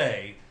going to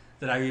say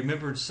that I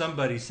remembered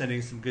somebody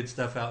sending some good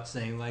stuff out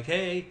saying like,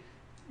 hey,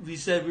 we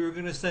said we were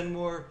going to send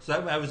more.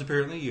 So that was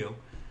apparently you.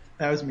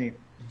 That was me.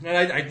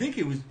 And I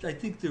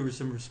think there was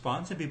some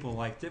response and people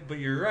liked it, but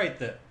you're right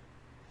that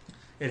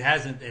it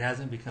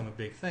hasn't become a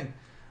big thing.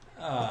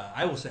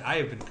 I will say I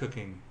have been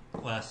cooking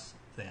less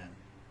than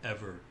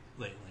ever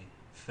lately.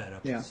 Fed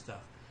up with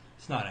stuff.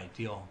 It's not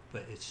ideal,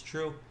 but it's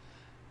true.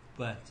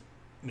 But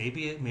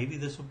maybe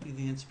this will be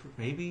the inspiration.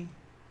 Maybe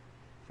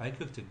if if I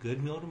cooked a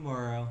good meal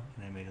tomorrow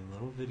and I made a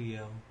little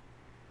video,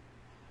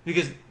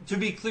 because to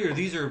be clear,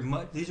 these are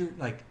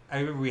like, I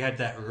remember we had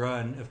that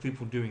run of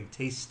people doing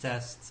taste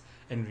tests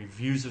and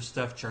reviews of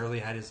stuff. Charlie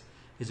had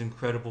his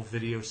incredible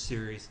video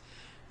series.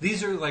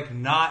 These are like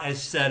not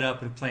as set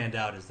up and planned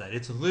out as that.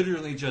 It's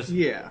literally just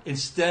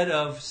instead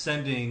of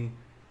telling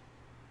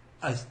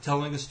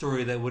a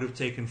story that would have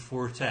taken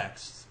 4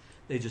 texts,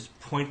 they just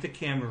point the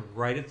camera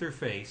right at their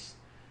face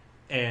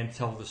and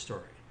tell the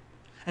story.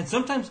 And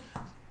sometimes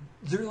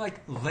they're like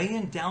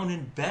laying down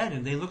in bed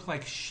and they look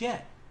like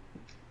shit.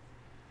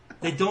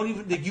 They don't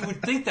even. You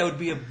would think that would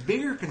be a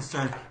bigger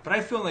concern, but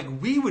I feel like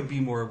we would be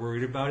more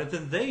worried about it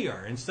than they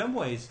are. In some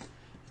ways,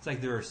 it's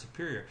like they're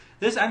superior.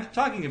 I'm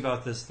talking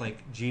about this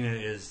like Gina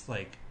is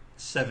like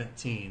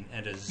 17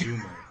 and a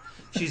Zoomer.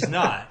 She's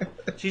not.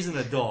 She's an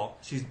adult.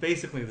 She's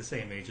basically the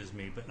same age as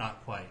me, but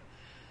not quite.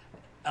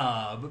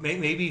 But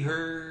maybe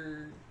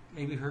her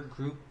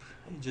group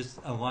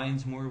just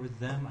aligns more with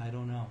them. I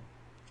don't know.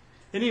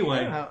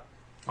 Anyway,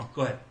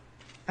 go ahead.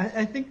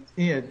 I think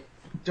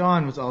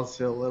Dawn was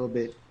also a little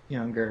bit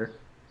younger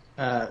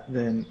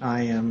than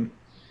I am,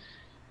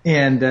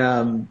 and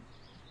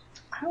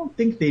I don't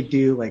think they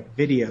do like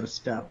video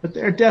stuff, but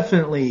they're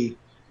definitely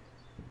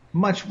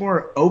much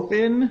more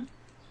open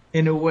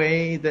in a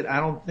way that I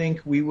don't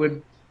think we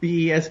would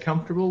be as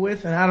comfortable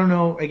with. And I don't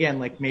know, again,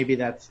 like maybe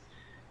that's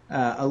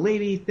a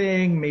lady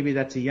thing, maybe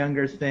that's a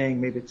younger thing,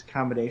 maybe it's a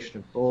combination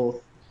of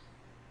both.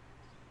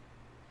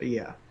 But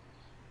yeah,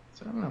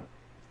 so I don't know.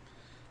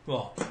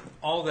 Well,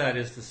 all that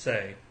is to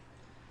say,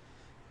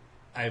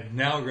 I'm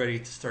now ready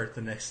to start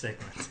the next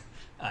segment.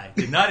 I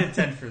did not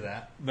intend for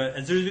that, but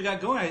as soon as we got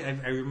going,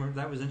 I remember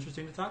that was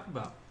interesting to talk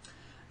about.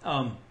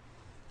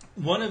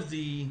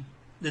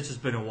 This has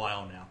been a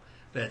while now,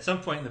 but at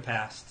some point in the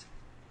past,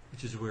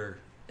 which is where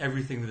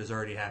everything that has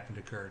already happened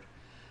occurred,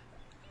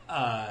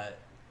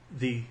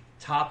 the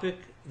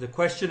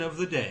question of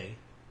the day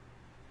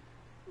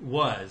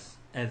was,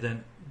 and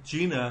then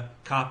Gina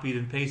copied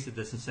and pasted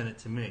this and sent it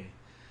to me,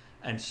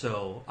 and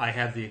so I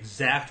have the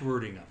exact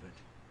wording of it.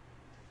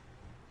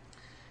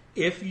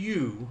 If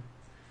you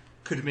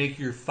could make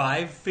your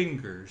 5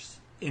 fingers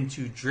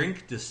into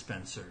drink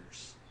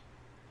dispensers,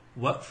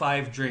 what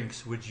 5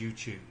 drinks would you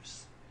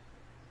choose?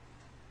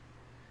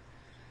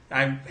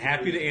 I'm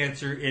happy to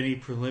answer any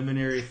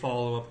preliminary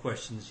follow-up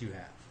questions you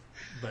have,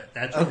 but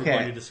that's what we're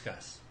going to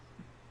discuss.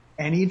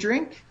 Any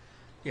drink?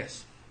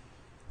 Yes.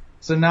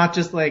 So not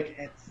just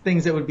like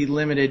things that would be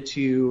limited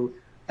to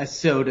a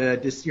soda,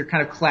 just your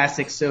kind of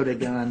classic soda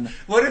gun.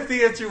 What if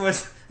the answer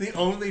was the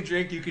only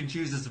drink you can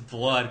choose is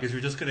blood because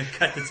you're just going to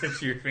cut the tips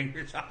of your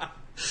fingers off?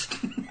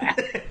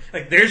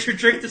 Like, there's your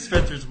drink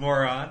dispensers,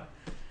 moron.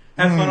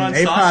 Have fun on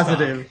A sauce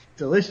positive. talk.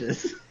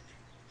 Delicious.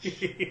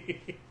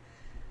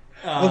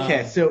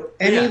 Okay, so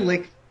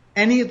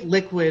any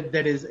liquid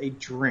that is a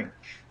drink.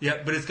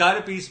 Yeah, but it's got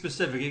to be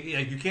specific.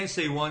 You can't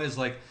say one is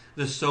like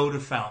the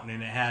soda fountain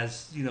and it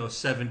has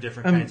 7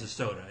 different kinds of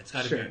soda. It's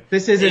got to be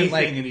this isn't anything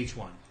like in each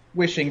one.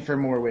 Wishing for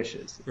more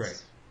wishes.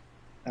 Right.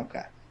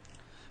 Okay.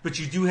 But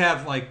you do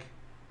have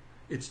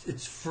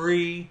it's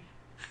free.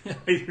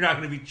 You're not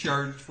going to be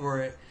charged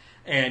for it,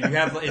 and you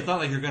have. It's not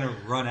like you're going to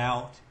run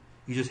out.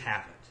 You just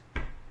have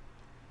it.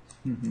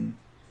 Mm-hmm.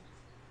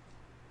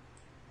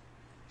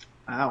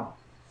 Wow.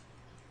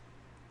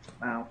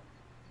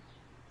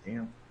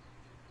 Damn.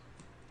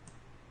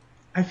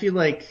 I feel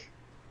like.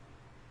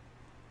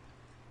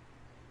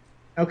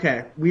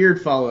 Okay,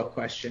 weird follow-up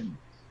question.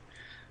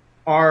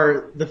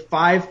 Are the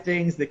 5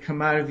 things that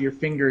come out of your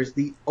fingers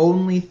the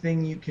only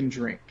thing you can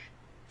drink?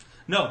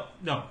 No.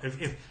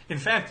 If in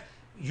fact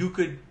you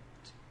could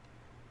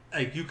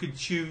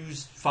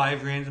choose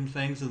 5 random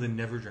things and then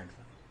never drink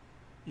them.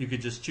 You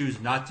could just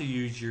choose not to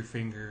use your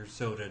finger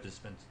soda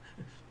dispenser.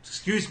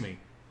 Excuse me,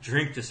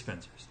 drink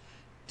dispensers.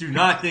 Do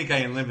not think I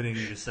am limiting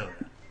you to soda.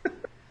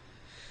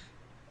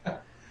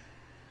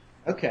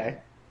 Okay,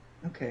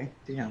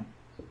 damn.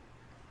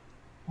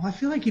 Well, I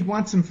feel like you'd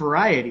want some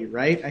variety,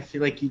 right? I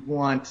feel like you'd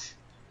want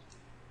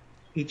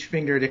each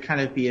finger to kind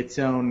of be its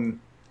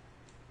own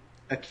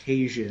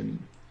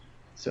occasion,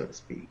 so to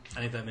speak. I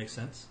think that makes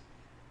sense.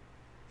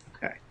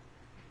 Okay.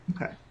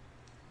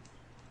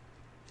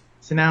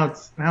 So now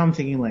I'm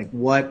thinking like,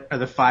 what are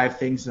the 5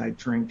 things that I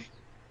drink?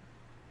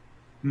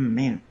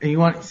 Man, and you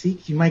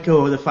might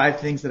go with the 5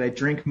 things that I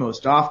drink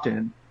most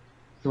often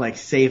to like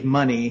save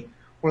money,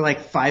 or like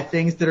 5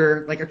 things that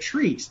are like a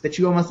treat that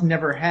you almost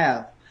never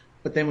have.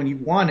 But then when you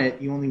want it,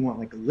 you only want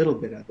like a little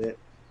bit of it.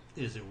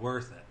 Is it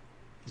worth it?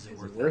 Is it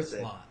worth that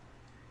slot?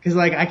 Because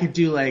like I could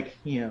do like,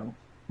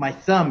 my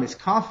thumb is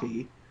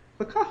coffee,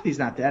 but coffee's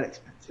not that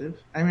expensive.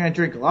 I mean, I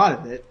drink a lot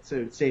of it, so it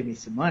would save me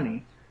some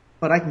money.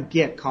 But I can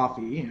get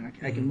coffee.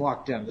 I can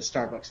walk down to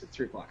Starbucks at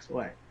 3 blocks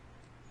away.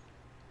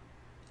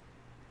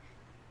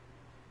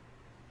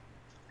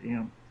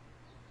 Damn.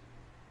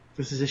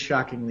 This is a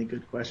shockingly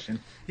good question.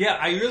 Yeah,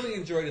 I really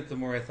enjoyed it the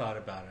more I thought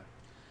about it.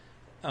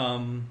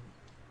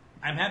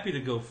 I'm happy to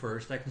go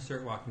first. I can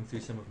start walking through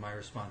some of my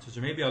responses,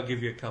 or maybe I'll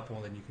give you a couple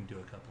and then you can do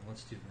a couple.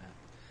 Let's do that.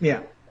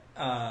 Yeah.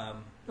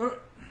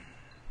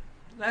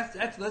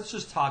 let's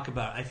just talk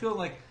about it. I feel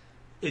like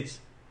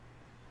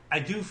I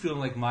do feel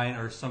like mine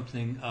are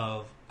something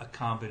of a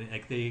combination.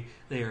 Like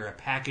they are a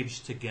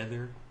package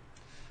together.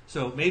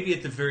 So maybe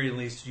at the very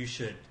least you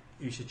should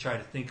try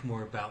to think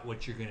more about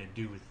what you're going to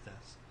do with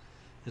this,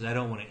 because I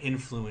don't want to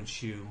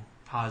influence you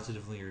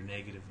positively or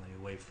negatively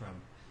away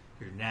from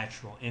your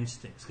natural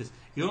instincts. Because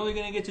you're only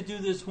going to get to do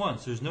this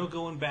once. There's no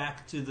going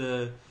back to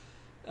the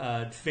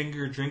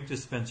finger drink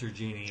dispenser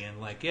genie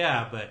and like,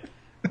 yeah, but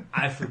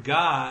I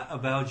forgot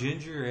about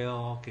ginger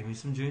ale. Give me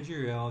some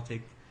ginger ale.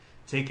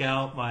 Take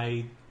out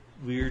my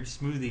weird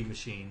smoothie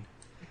machine.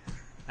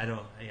 I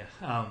don't.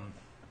 Yeah.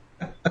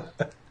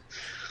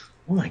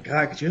 Oh my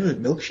god! Could you have a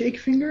milkshake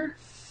finger?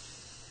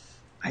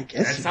 I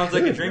guess that you sounds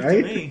could, like a drink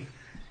right? to me.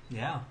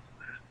 Yeah.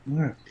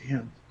 Oh,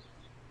 damn.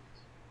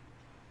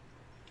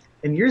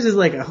 And yours is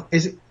like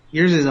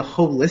yours is a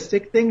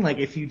holistic thing? Like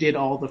if you did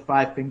all the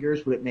 5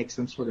 fingers, would it make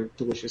some sort of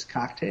delicious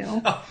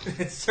cocktail? Oh,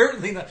 it's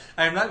certainly not.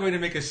 I am not going to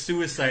make a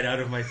suicide out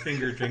of my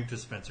finger drink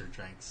dispenser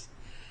drinks.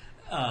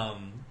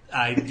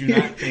 I do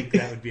not think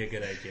that would be a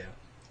good idea.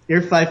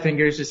 Your 5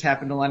 fingers just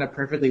happen to line up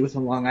perfectly with a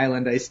Long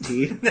Island iced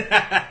tea.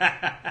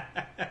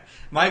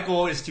 My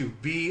goal is to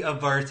be a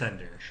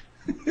bartender.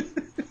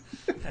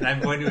 And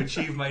I'm going to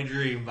achieve my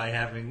dream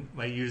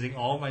by using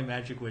all my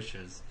magic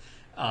wishes.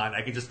 And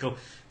I can just go,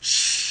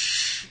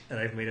 shh, and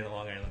I've made it a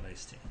Long Island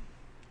iced tea.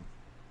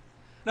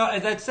 No,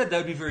 and that said, that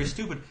would be very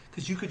stupid,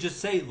 because you could just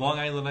say Long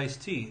Island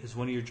iced tea is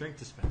one of your drink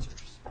dispensers.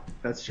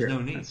 That's true. There's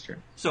no need. That's true.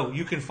 So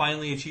you can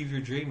finally achieve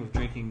your dream of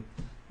drinking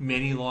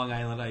many Long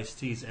Island iced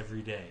teas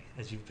every day,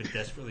 as you've been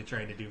desperately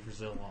trying to do for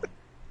so long.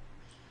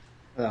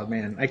 Oh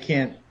man, I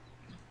can't.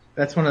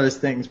 That's one of those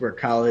things where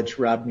college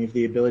robbed me of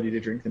the ability to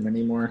drink them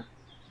anymore.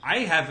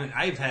 I've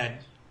had,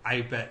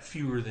 I bet,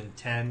 fewer than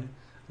 10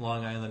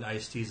 Long Island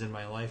iced teas in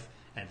my life,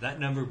 and that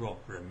number will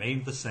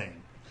remain the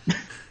same.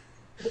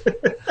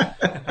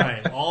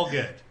 I am all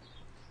good.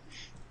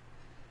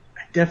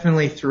 I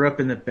definitely threw up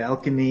in the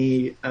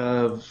balcony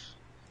of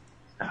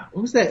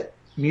what was that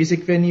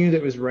music venue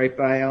that was right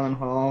by Allen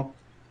Hall?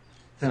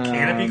 The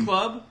Canopy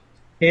Club?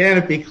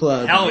 Canopy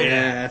Club. Hell yeah.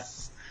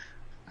 Yes.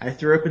 I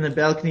threw up in the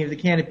balcony of the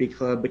Canopy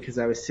Club because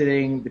I was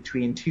sitting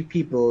between 2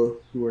 people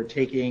who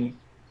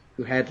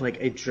had like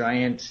a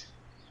giant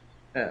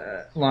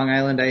Long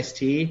Island iced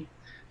tea.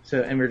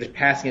 So, and we were just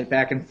passing it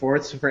back and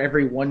forth. So for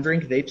every 1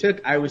 drink they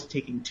took, I was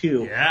taking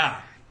 2.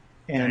 Yeah.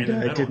 And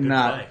it did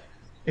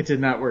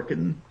not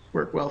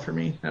work well for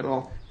me at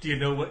all. Do you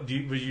know were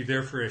you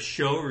there for a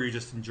show, or were you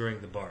just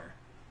enjoying the bar?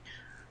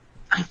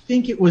 I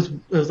think it was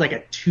like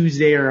a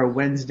Tuesday or a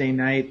Wednesday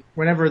night,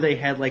 whenever they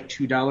had like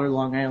 $2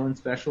 Long Island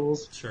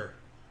specials. Sure.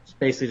 It's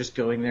basically just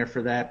going there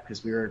for that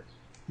because we were,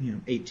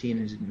 18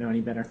 and didn't know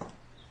any better.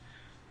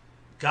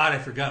 God, I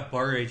forgot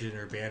bar agent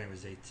Urbana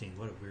was 18.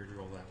 What a weird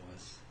rule that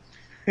was.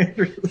 It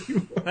really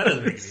was. That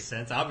doesn't make any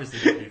sense. Obviously,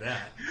 don't do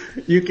that.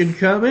 You can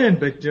come in,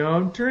 but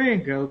don't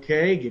drink,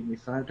 okay? Give me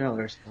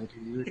 $5. I'll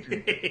give you a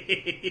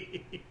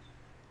drink.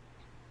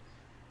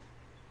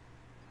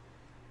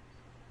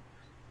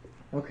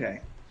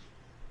 Okay.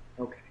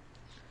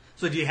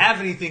 So do you have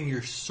anything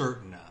you're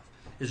certain of?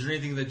 Is there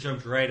anything that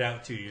jumped right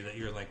out to you that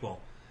you're like, well,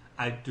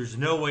 there's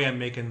no way I'm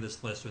making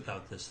this list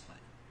without this thing?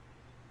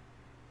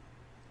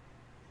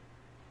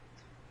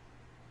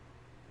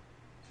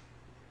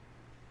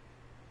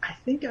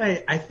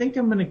 I think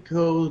I'm going to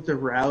go the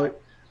route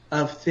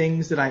of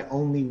things that I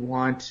only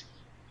want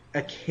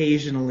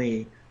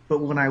occasionally, but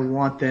when I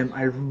want them,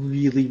 I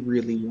really,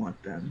 really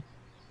want them.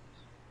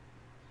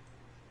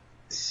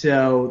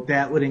 So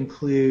that would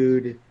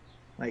include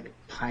like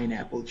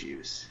pineapple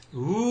juice.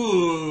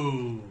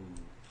 Ooh.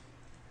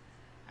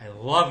 I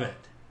love it.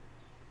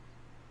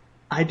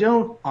 I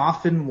don't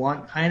often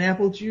want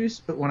pineapple juice,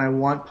 but when I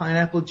want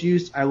pineapple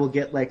juice, I will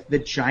get like the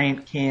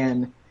giant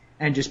can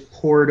and just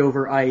pour it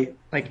over ice,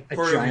 like a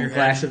giant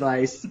glass of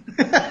ice.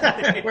 Pour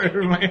it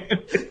over my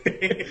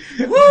head.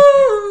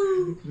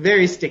 Woo!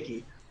 Very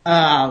sticky.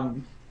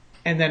 And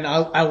then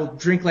I will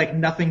drink like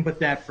nothing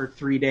but that for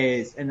 3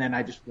 days, and then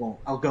I just won't.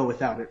 I'll go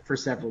without it for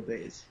several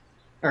days.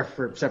 Or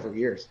for several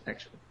years,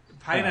 actually.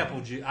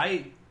 Pineapple juice.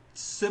 I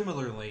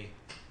similarly,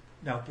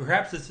 now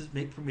perhaps this is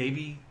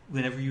maybe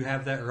whenever you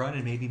have that run,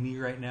 and maybe me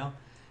right now,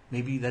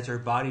 maybe that's our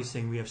body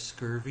saying we have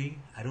scurvy.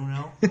 I don't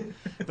know.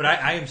 But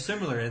I am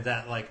similar in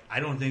that, like, I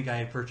don't think I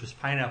had purchased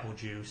pineapple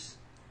juice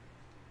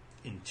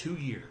in 2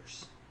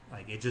 years.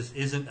 Like, it just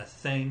isn't a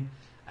thing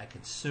I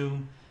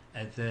consume.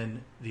 And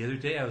then the other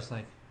day I was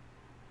like,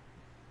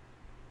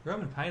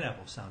 rum and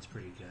pineapple sounds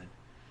pretty good.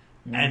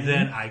 Mm-hmm. And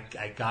then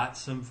I got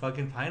some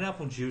fucking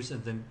pineapple juice,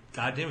 and then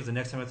goddamn it, the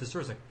next time I went to the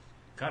store, I was like,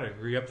 gotta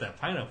re-up that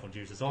pineapple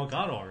juice. It's all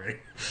gone already.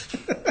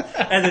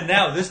 And then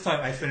now, this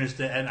time I finished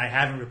it, and I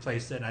haven't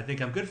replaced it, and I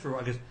think I'm good for a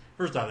while. Because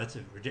first off,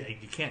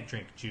 you can't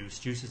drink juice.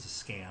 Juice is a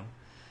scam.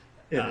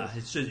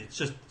 It's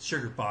just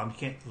sugar bomb. You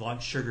can't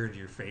launch sugar into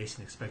your face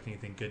and expect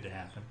anything good to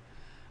happen.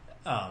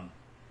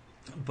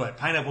 But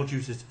pineapple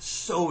juice is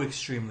so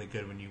extremely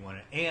good when you want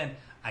it. And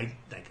I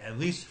like, at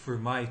least for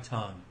my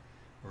tongue,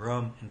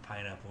 rum and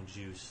pineapple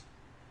juice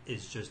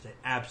is just an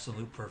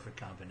absolute perfect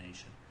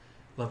combination.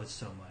 Love it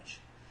so much.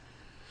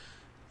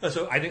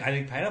 So I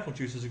think pineapple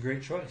juice is a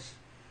great choice.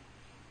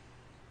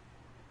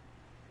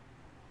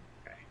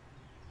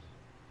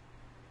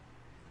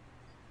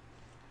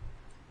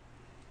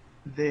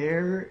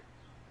 There.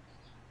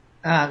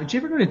 Did you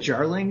ever go to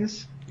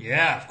Jarling's?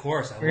 Yeah, of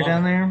course. I You're love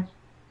down it. there.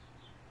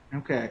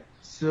 Okay,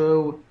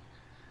 so,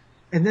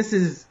 and this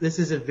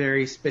is a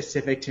very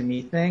specific to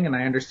me thing, and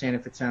I understand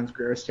if it sounds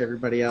gross to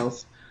everybody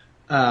else.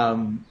 They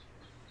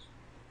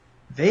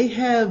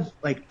have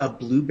like a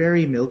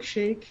blueberry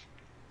milkshake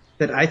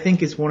that I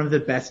think is one of the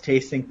best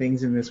tasting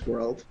things in this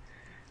world,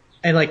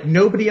 and like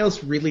nobody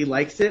else really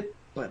likes it,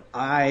 but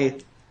I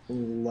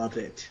love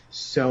it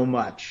so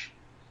much.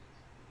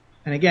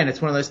 And again,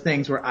 it's one of those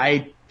things where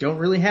I don't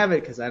really have it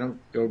because I don't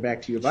go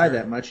back to U-of-I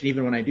that much. And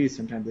even when I do,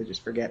 sometimes I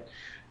just forget.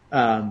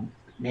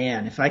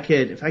 Man, if I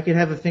could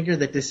have a finger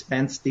that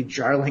dispensed the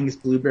Jarling's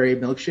blueberry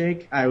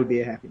milkshake, I would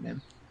be a happy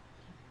man.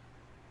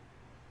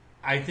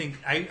 I think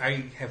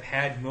I have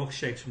had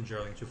milkshakes from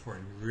Jarling's before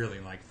and really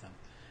liked them.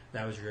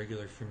 That was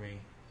regular for me.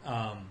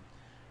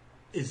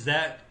 Do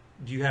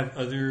you have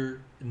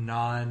other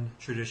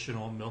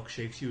non-traditional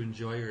milkshakes you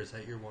enjoy, or is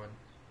that your one?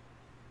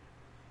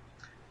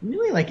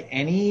 Really, like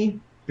any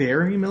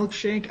berry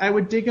milkshake I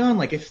would dig on.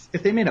 Like if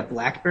they made a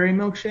blackberry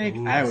milkshake,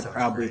 Ooh, I that would sounds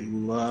probably great.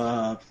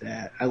 love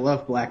that. I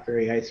love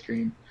blackberry ice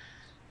cream.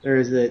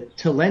 There's a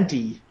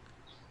Talenti,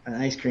 an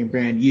ice cream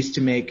brand, used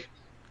to make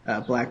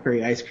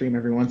blackberry ice cream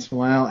every once in a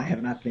while. I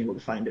have not been able to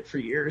find it for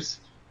years.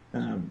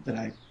 But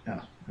I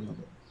love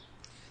it.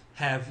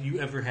 Have you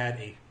ever had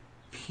a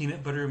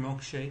peanut butter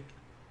milkshake?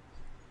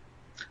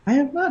 I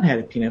have not had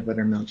a peanut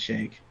butter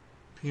milkshake.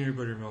 Peanut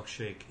butter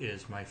milkshake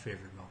is my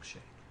favorite milkshake.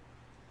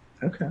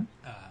 Okay.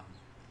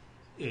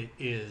 It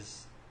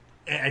is.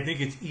 I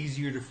think it's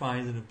easier to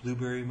find than a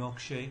blueberry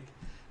milkshake,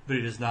 but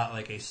it is not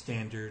like a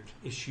standard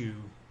issue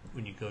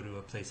when you go to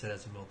a place that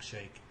has a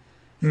milkshake.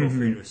 Feel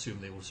free to assume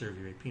they will serve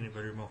you a peanut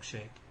butter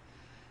milkshake.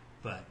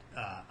 But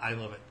I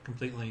love it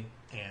completely,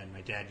 and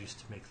my dad used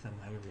to make them.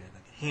 I remember we had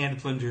like a hand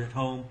blender at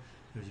home.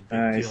 It was a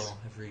big deal.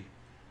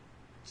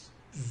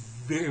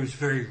 It was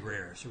very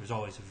rare, so it was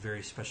always a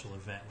very special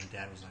event when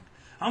Dad was like,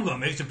 I'm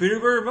going to make some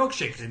peanut butter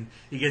milkshakes. And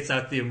he gets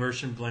out the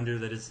immersion blender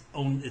that is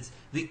it's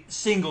the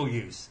single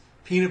use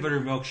peanut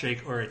butter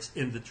milkshake, or it's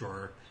in the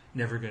drawer,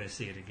 never going to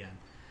see it again.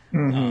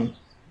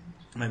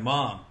 My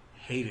mom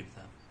hated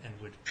them and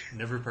would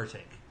never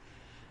partake.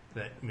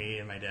 But me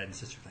and my dad and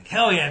sister were like,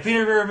 hell yeah,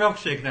 peanut butter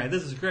milkshake night.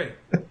 This is great.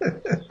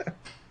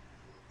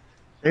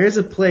 There's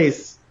a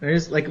place,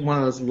 there's like one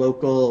of those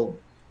local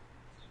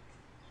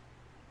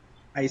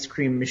ice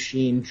cream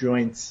machine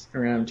joints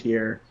around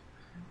here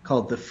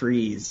called The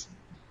Freeze.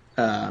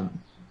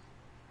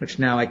 Which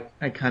now I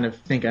kind of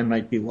think I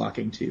might be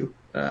walking to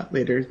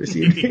later this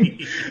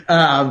evening.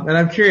 And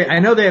I'm curious. I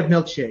know they have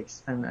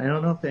milkshakes, and I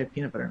don't know if they have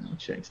peanut butter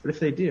milkshakes, but if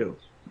they do,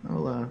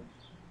 I'll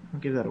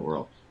give that a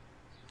whirl.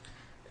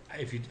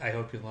 I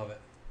hope you love it.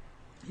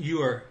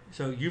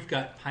 You've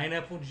got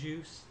pineapple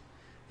juice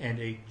and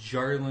a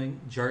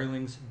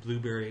Jarling's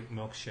blueberry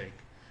milkshake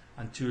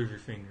on two of your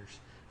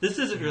fingers. This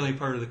isn't really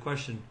part of the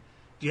question.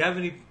 Do you have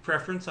any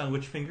preference on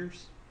which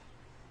fingers?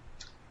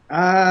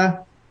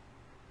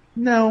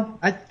 No,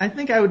 I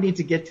think I would need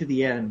to get to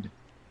the end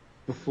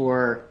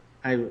before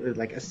I would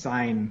like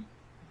assign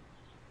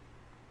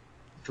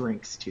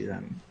drinks to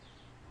them.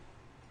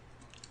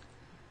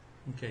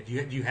 Okay. Do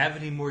you have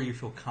any more you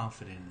feel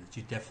confident in that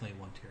you definitely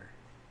want here?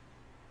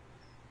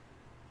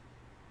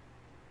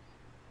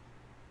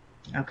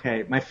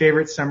 Okay, my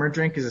favorite summer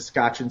drink is a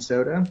Scotch and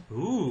soda.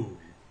 Ooh.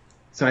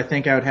 So I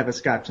think I would have a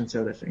Scotch and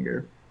soda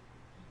finger.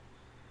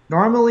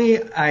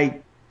 Normally,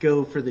 I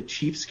go for the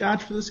cheap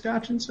Scotch for the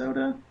Scotch and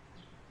soda.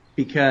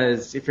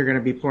 Because if you're going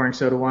to be pouring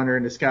soda water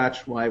into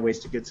Scotch, why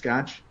waste a good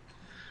Scotch?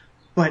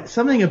 But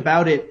something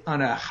about it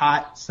on a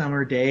hot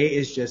summer day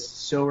is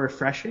just so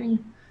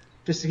refreshing.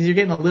 Just because you're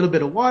getting a little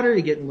bit of water,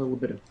 you're getting a little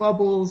bit of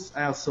bubbles.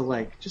 I also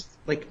like just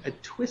like a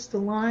twist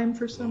of lime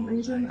for some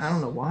reason. Nice. I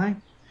don't know why.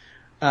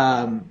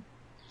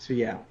 So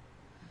yeah.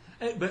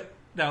 But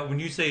now, when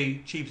you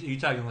say cheap, are you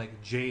talking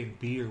like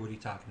J&B, or what are you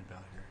talking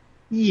about here?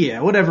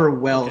 Yeah, whatever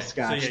Okay,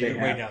 Scotch you're they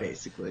way have, down.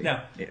 basically.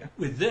 Now, yeah.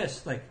 with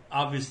this, like,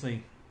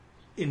 obviously,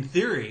 in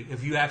theory,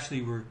 if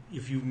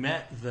you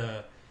met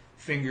the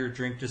finger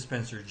drink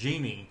dispenser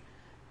genie,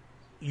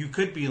 you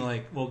could be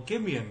like, well,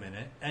 give me a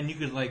minute, and you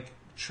could like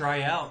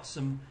try out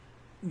some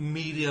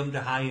medium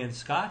to high end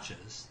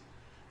scotches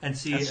and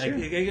see. That's true.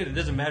 Again, it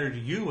doesn't matter to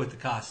you what the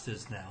cost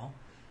is now.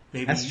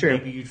 That's true.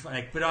 Maybe you'd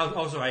find, but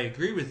also I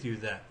agree with you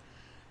that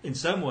in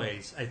some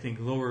ways I think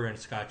lower end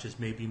scotches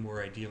may be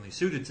more ideally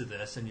suited to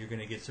this, and you're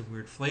going to get some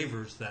weird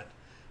flavors that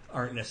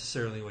aren't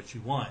necessarily what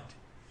you want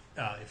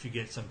if you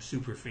get some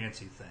super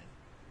fancy thing.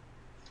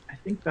 I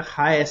think the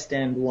highest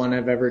end one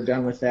I've ever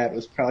done with that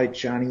was probably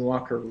Johnny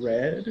Walker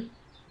Red,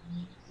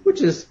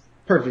 which is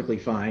perfectly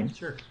fine.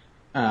 Sure.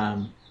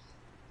 But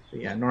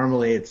yeah,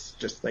 normally it's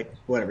just like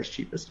whatever's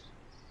cheapest.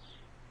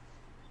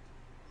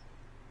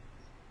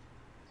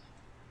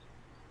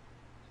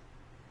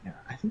 Yeah,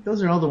 I think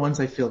those are all the ones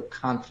I feel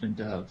confident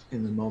of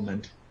in the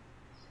moment.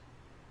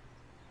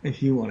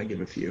 If you want to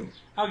give a few.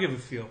 I'll give a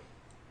few.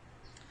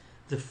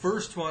 The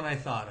first one I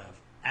thought of,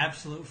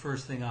 absolute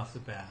first thing off the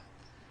bat,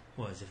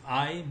 was if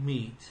I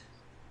meet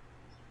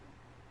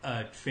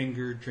a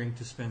finger drink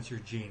dispenser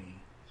genie,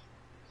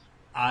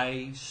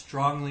 I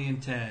strongly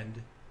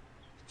intend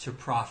to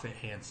profit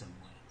handsomely.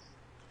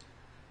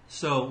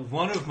 So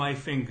one of my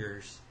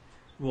fingers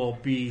will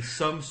be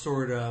some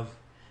sort of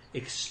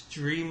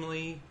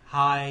extremely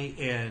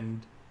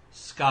high-end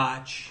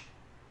Scotch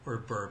or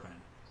bourbon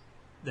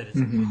that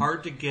is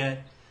hard to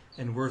get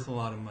and worth a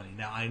lot of money.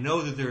 Now, I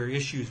know that there are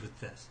issues with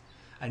this.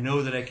 I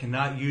know that I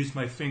cannot use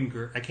my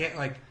finger. I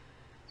can't,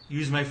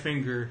 use my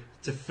finger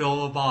to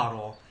fill a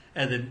bottle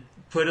and then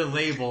put a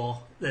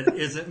label that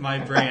isn't my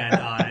brand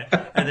on it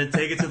and then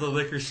take it to the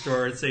liquor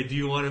store and say, do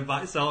you want to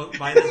buy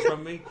this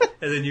from me?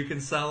 And then you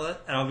can sell it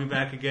and I'll be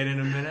back again in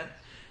a minute.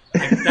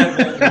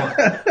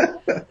 That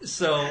won't work.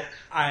 So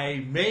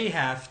I may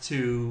have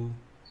to,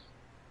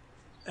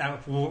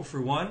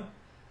 for one,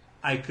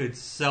 I could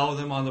sell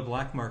them on the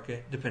black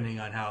market depending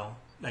on how,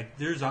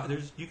 there's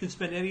you can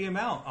spend any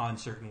amount on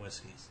certain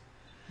whiskeys.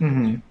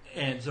 Mm-hmm.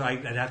 And so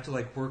I'd have to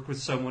work with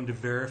someone to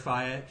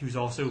verify it who's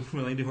also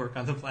willing to work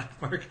on the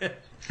black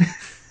market.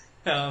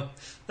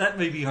 That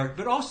may be hard.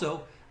 But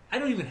also, I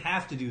don't even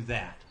have to do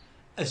that.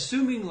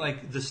 Assuming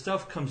the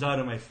stuff comes out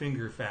of my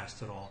finger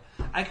fast at all,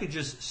 I could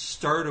just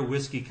start a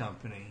whiskey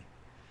company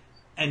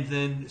and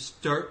then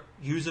start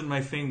using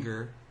my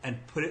finger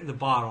and put it in the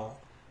bottle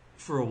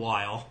for a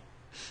while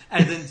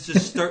and then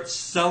just start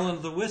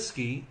selling the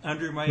whiskey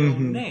under my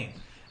own name.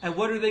 And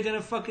what are they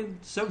going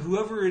to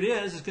whoever it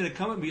is going to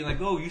come at me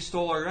oh, you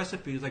stole our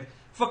recipe. It's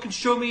fucking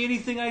show me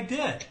anything I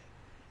did.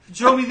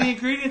 Show me the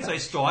ingredients I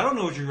stole. I don't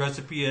know what your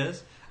recipe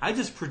is. I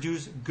just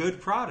produce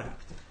good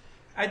product.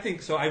 I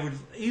think so. I would,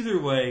 either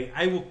way,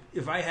 I will,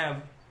 if I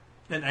have,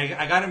 and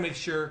I got to make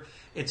sure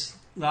it's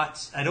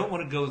not, I don't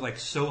want to go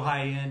so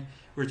high end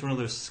where it's one of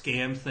those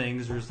scam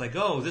things where it's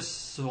oh, this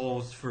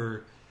sells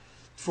for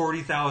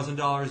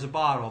 $40,000 a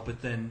bottle,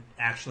 but then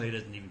actually it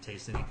doesn't even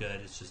taste any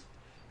good. It's just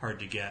hard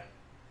to get.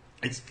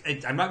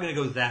 I'm not going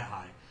to go that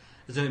high.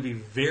 It's going to be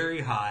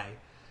very high.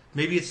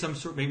 Maybe it's a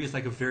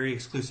very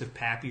exclusive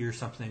Pappy or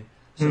something.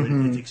 So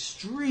it's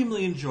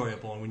extremely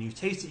enjoyable. And when you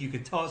taste it, you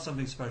can tell it's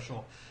something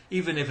special,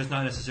 even if it's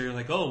not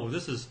necessarily oh,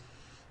 this is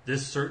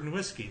this certain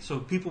whiskey. So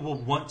people will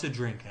want to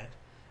drink it.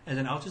 And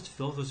then I'll just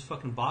fill those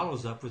fucking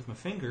bottles up with my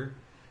finger.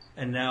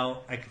 And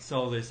now I can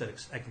sell this.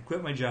 I can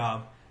quit my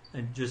job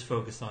and just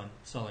focus on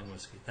selling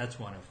whiskey. That's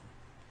one of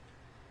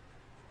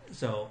them.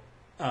 So,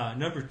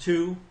 number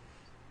 2,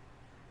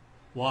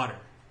 water.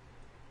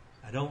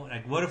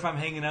 What if I'm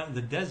hanging out in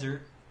the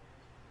desert?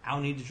 I'll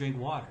need to drink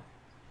water.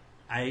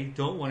 I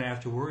don't want to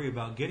have to worry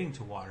about getting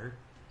to water.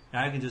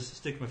 Now I can just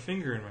stick my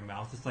finger in my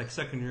mouth. It's like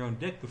sucking your own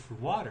dick, but for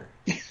water.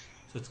 So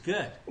it's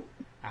good.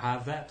 I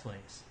have that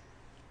place.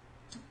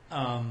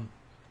 And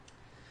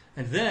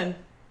then,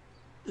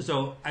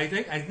 so I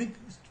think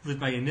with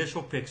my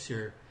initial picks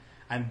here,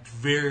 I'm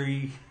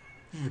very,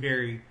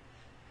 very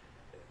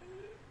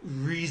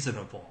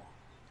reasonable.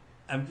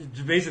 I'm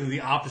basically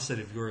the opposite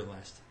of your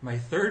list. My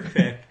third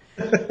pick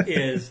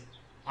is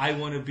I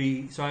want to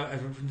be, so I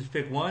just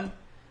pick 1,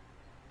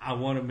 I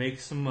want to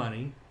make some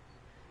money.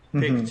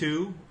 Pick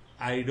 2,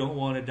 I don't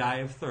want to die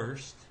of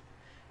thirst.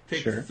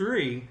 Pick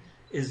 3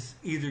 is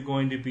either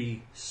going to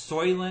be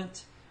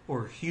Soylent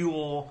or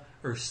Huel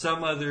or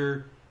some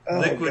other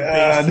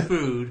liquid-based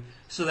food.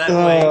 So that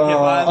way,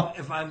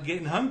 if I'm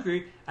getting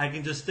hungry, I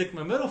can just stick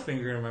my middle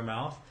finger in my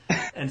mouth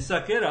and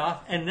suck it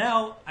off. And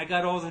now I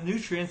got all the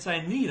nutrients I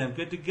need. I'm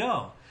good to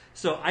go.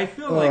 So I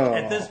feel like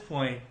at this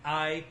point,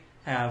 I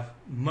have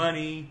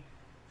money,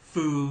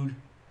 food,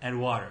 and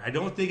water. I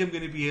don't think I'm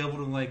going to be able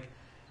to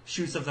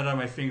shoot something out of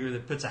my finger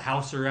that puts a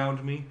house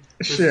around me.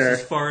 This is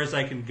as far as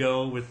I can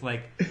go with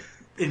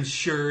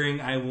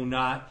ensuring I will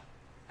not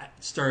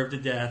starve to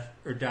death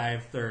or die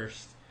of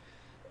thirst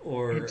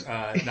or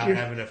not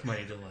have enough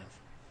money to live.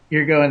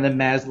 You're going the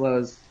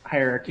Maslow's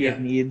hierarchy of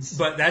needs.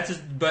 But that's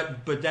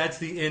that's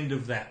the end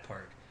of that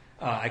part.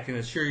 I can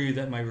assure you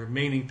that my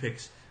remaining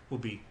picks will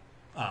be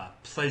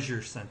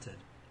pleasure scented.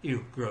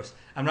 Ew, gross.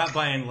 I'm not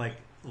buying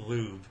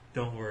lube.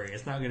 Don't worry,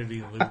 it's not going to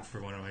be lube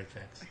for one of my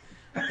picks.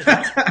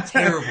 It's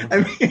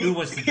terrible. Who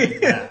wants to do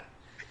that?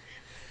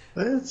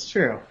 That's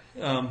true.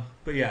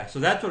 But yeah, so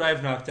that's what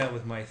I've knocked out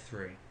with my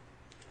 3.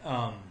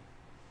 Do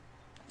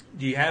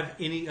you have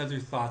any other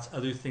thoughts,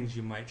 other things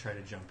you might try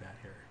to jump at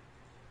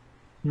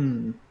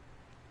here?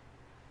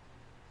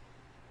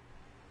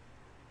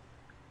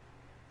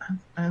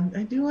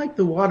 I do like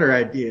the water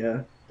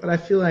idea, but I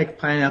feel like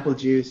pineapple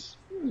juice,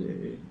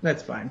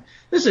 that's fine.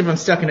 Especially if I'm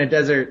stuck in a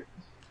desert.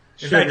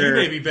 In fact, you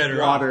may be better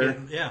water.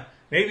 off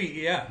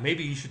getting,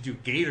 maybe you should do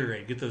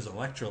Gatorade, get those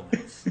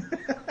electrolytes.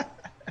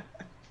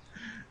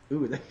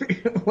 Ooh,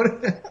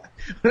 what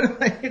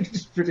if I could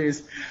just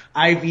produce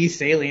IV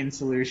saline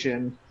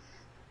solution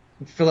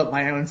and fill up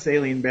my own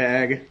saline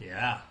bag?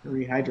 Yeah.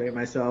 Rehydrate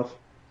myself.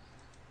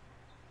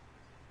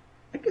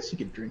 I guess you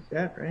could drink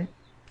that, right?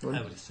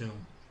 I would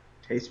assume.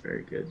 Tastes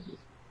very good.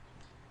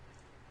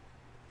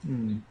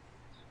 Hmm.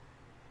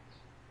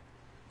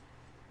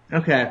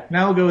 Okay,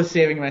 now we'll go with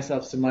saving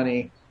myself some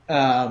money.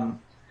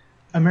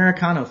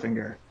 Americano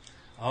finger.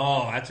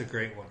 Oh, that's a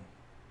great one.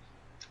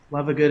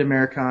 Love a good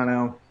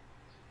Americano.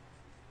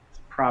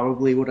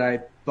 Probably what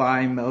I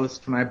buy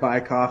most when I buy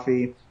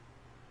coffee.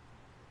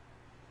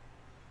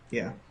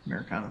 Yeah,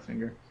 Americano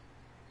finger.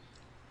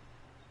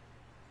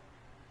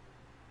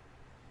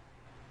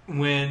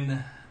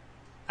 When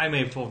I may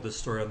have told this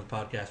story on the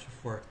podcast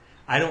before,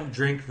 I don't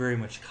drink very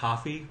much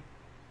coffee.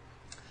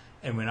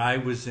 And when I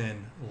was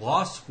in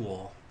law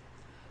school,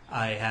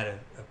 I had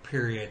a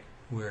period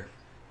where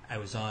I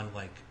was on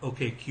like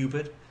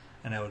OkCupid,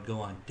 and I would go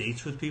on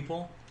dates with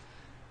people.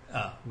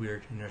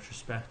 Weird in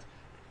retrospect.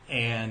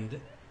 And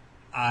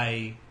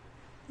I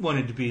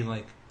wanted to be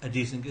like a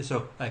decent,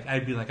 so like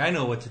I'd be like, I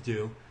know what to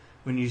do.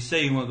 When you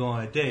say you want to go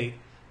on a date,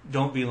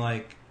 don't be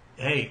like,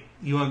 hey,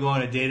 you want to go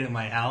on a date at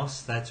my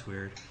house? That's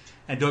weird.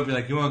 And don't be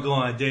like, you want to go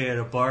on a date at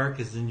a bar?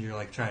 Because then you're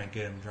like trying to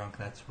get them drunk.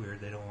 That's weird.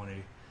 They don't want to.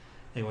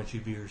 They want you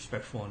to be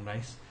respectful and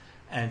nice.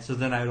 And so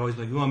then I'd always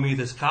be like, you want to meet at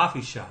this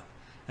coffee shop?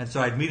 And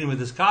so I'd meet him at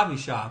this coffee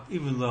shop,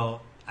 even though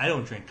I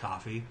don't drink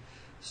coffee.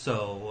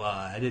 So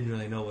I didn't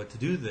really know what to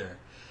do there.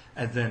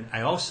 And then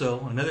I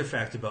also, another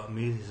fact about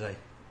me is I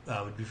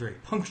would be very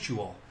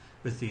punctual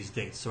with these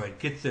dates. So I'd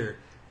get there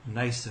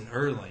nice and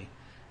early.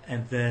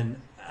 And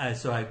then,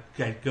 so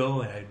I'd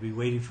go and I'd be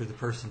waiting for the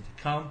person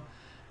to come.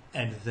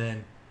 And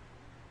then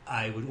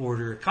I would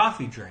order a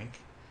coffee drink.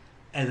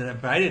 And then,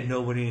 but I didn't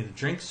know what any of the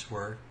drinks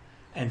were.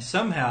 And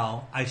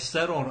somehow I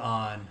settled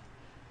on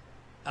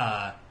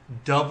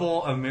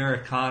double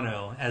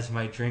Americano as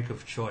my drink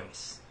of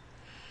choice.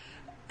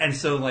 And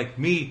so, like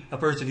me, a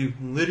person who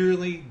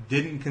literally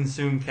didn't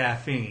consume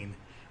caffeine,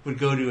 would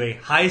go to a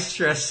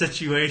high-stress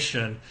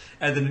situation,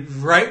 and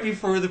then right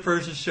before the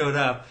person showed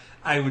up,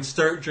 I would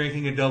start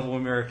drinking a double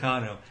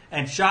Americano.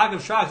 And shock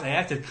of shocks, I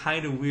acted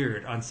kind of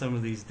weird on some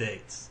of these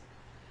dates.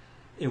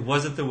 It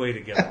wasn't the way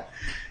to go.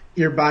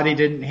 Your body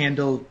didn't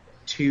handle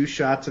 2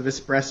 shots of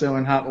espresso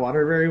in hot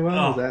water very well?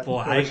 Oh, Is that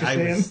boy, what you're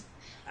saying?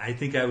 I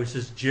think I was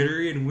just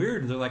jittery and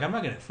weird. And they're like, I'm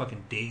not going to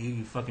fucking date you,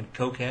 you fucking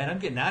cokehead. I'm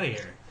getting out of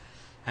here.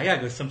 I got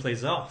to go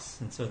someplace else.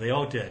 And so they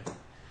all did.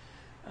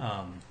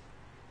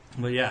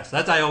 But yeah, so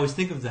that's, I always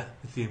think of that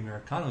with the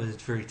Americano.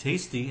 It's very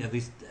tasty, at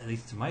least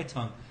to my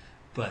tongue.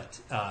 But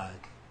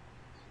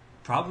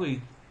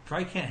probably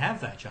can't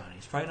have that, Johnny.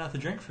 It's probably not the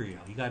drink for you.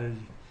 You got to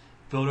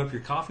build up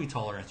your coffee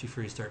tolerance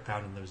before you start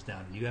pounding those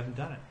down. And you haven't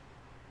done it.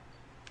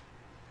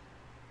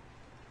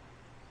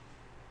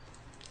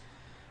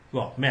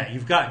 Well, Matt,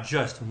 you've got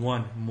just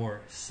one more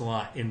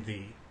slot in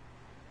the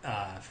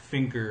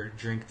finger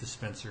drink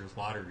dispenser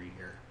lottery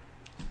here.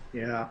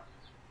 Yeah.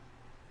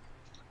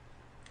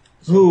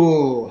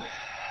 Ooh.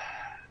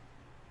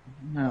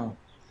 No.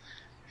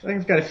 I think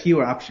I've got a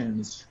few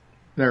options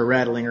that are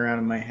rattling around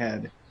in my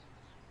head.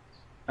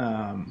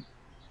 But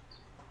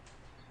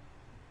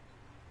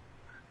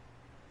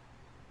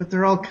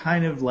they're all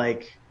kind of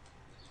like,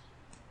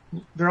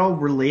 they're all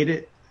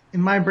related.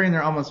 In my brain,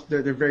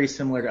 they're very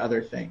similar to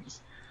other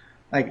things.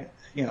 Like,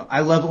 you know,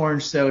 I love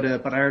orange soda,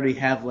 but I already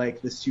have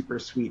like the super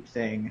sweet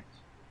thing.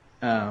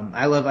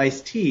 I love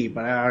iced tea,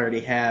 but I already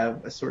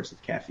have a source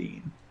of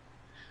caffeine.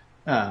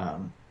 I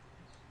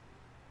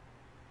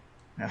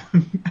have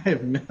a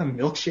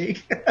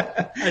milkshake.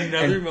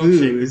 Another milkshake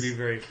booze. would be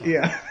very fun.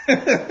 Yeah.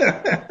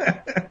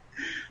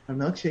 A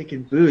milkshake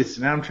and booze.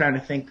 So now I'm trying to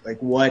think like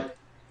what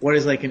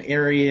is like an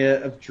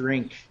area of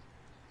drink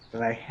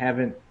that I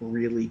haven't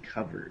really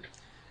covered.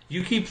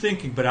 You keep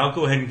thinking, but I'll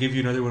go ahead and give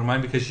you another one of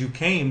mine because you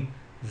came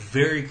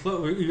very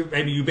close.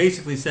 I mean, you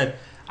basically said,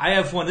 I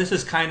have one. This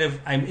is kind of,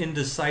 I'm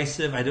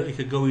indecisive. It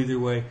could go either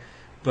way.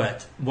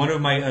 But one of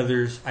my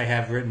others I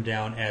have written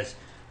down as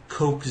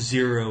Coke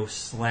Zero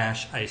 /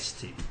 iced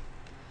tea.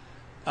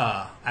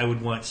 I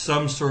would want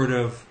some sort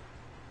of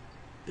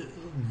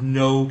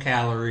no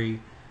calorie,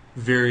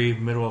 very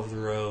middle of the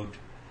road,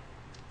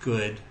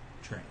 good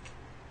drink.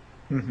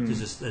 Mm-hmm.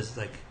 Just as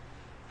like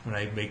when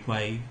I make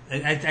my,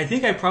 I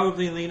think I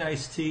probably lean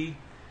iced tea.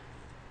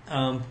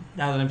 Now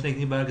that I'm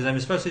thinking about it, because I'm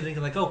especially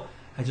thinking like, oh,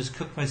 I just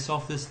cooked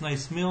myself this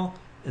nice meal,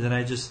 and then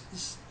I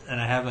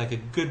have like a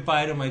good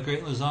bite of my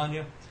great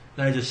lasagna.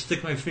 Then I just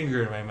stick my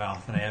finger in my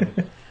mouth, and I have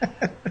it.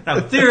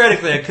 Now,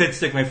 theoretically, I could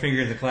stick my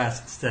finger in the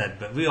glass instead,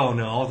 but we all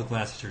know all the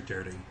glasses are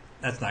dirty.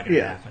 That's not going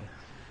to happen.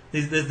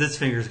 This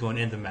finger's going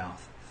in the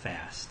mouth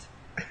fast.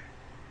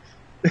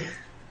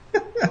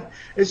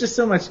 It's just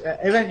so much.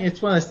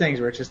 It's one of those things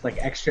where it's just like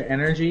extra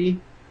energy,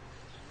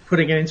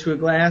 putting it into a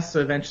glass. So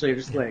eventually, you're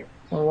just like,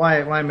 well, why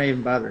am I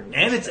even bothering?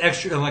 And it's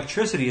extra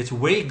electricity. It's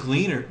way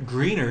greener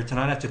to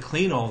not have to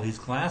clean all these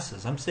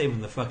glasses. I'm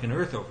saving the fucking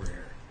earth over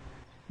here.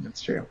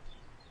 That's true.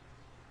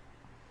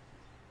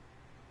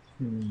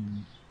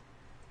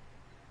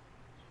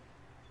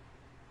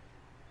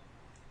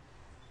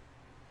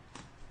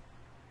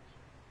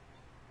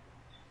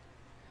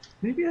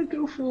 Maybe I'd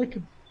go for like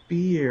a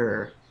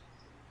beer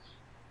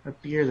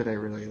that I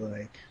really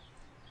like.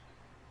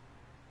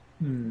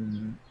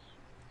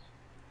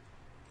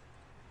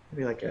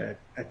 maybe like a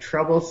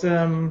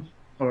troublesome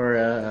or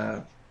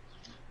a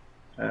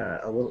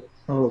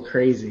little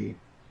crazy.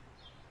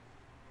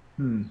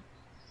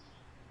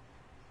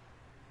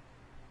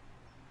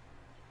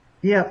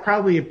 Yeah,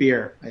 probably a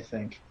beer, I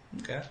think.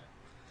 Okay.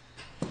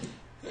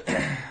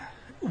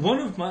 One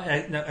of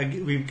my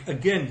we've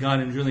again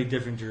gone in really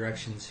different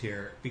directions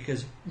here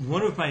because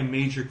one of my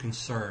major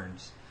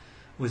concerns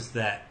was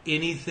that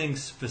anything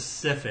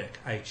specific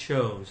I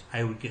chose,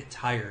 I would get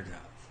tired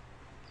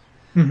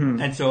of.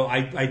 Mm-hmm. And so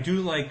I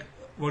do like,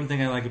 one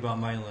thing I like about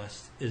my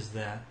list is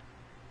that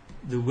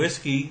the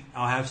whiskey,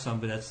 I'll have some,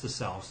 but that's the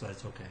sell, so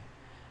that's okay.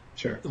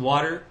 Sure. The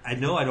water, I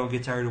know I don't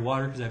get tired of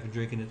water because I've been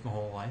drinking it my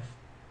whole life.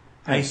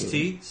 Iced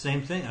tea,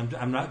 same thing.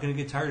 I'm not going to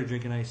get tired of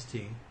drinking iced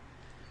tea.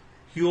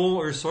 Huel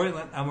or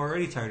Soylent, I'm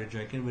already tired of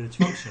drinking, but it's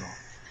functional.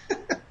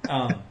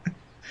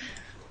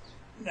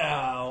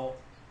 Now,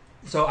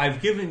 so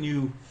I've given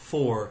you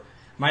 4.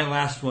 My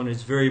last one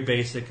is very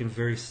basic and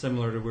very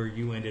similar to where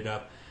you ended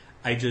up.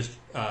 I just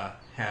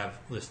have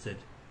listed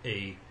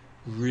a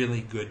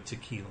really good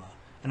tequila.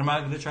 And I'm not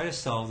going to try to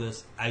sell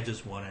this. I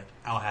just want it.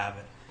 I'll have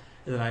it.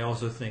 And then I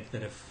also think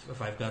that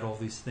if I've got all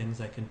these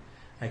things, I can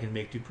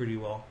make do pretty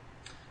well.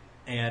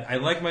 And I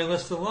like my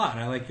list a lot,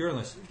 and I like your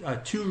list.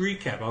 To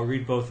recap, I'll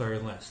read both our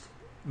lists.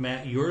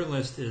 Matt, your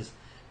list is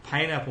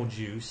pineapple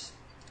juice,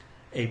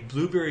 a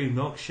blueberry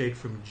milkshake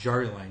from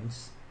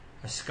Jarlings,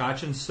 a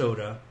scotch and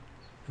soda,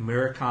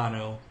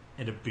 Americano,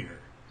 and a beer.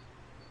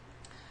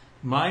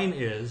 Mine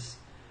is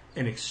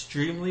an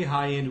extremely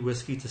high-end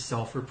whiskey to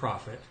sell for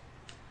profit,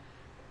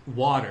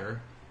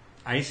 water,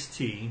 iced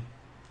tea,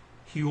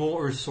 Huel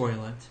or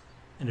Soylent,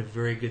 and a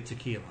very good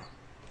tequila.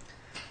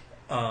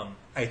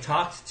 I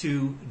talked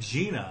to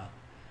Gina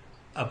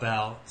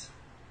about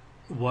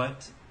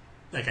what,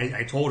 like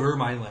I told her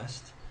my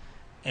list,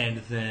 and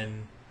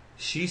then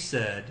she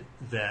said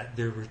that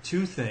there were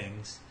 2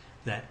 things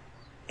that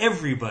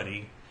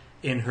everybody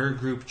in her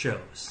group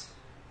chose.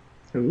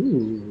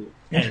 Ooh,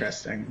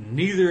 interesting. And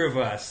neither of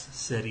us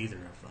said either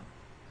of them.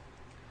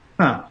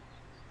 Huh.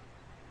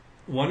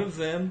 One of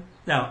them,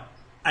 now,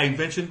 I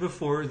mentioned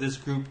before, this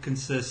group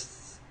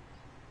consists,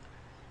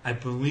 I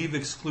believe,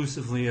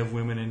 exclusively of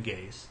women and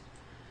gays.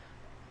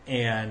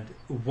 And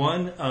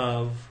one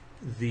of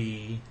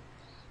the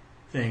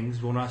things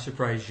will not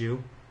surprise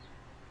you.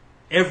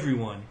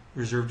 Everyone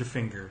reserved a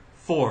finger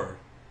for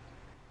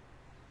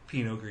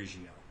Pinot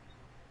Grigio.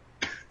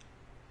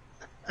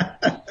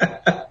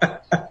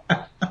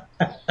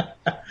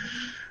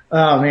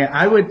 Oh man,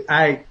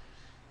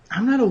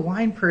 I'm not a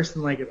wine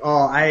person like at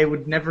all. I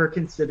would never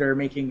consider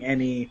making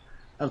any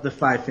of the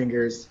 5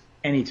 fingers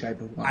any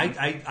type of wine.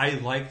 I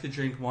like to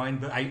drink wine,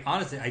 but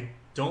I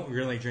don't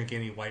really drink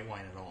any white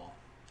wine at all.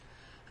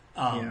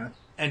 Yeah.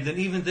 And then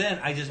even then,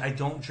 I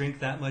don't drink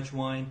that much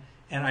wine.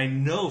 And I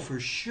know for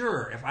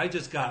sure if I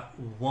just got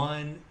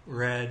one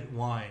red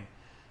wine,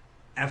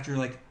 after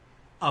like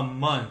a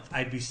month,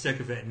 I'd be sick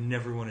of it and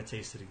never want to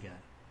taste it again.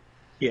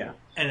 Yeah.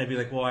 And I'd be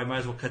like, well, I might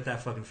as well cut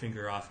that fucking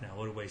finger off now.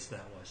 What a waste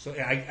that was. So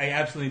I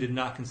absolutely did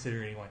not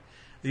consider any wine.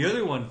 The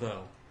other one,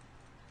 though,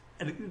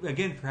 and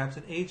again, perhaps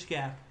an age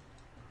gap,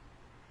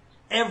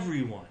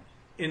 everyone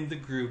in the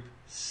group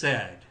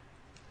said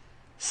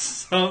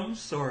some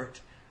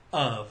sort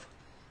of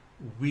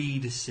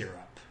weed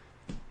syrup.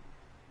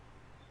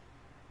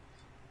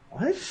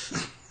 What?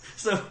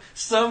 So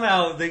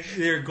somehow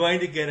they're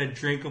going to get a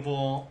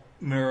drinkable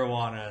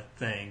marijuana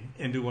thing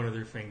into one of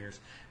their fingers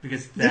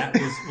because that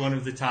was one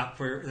of the top.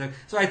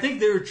 So I think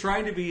they were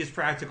trying to be as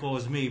practical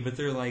as me, but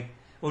they're like,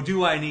 well,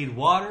 do I need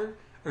water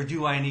or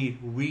do I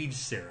need weed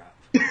syrup?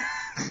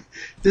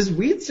 Does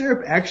weed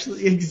syrup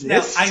actually exist?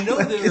 Now, I know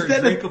there are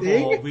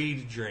drinkable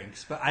weed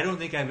drinks, but I don't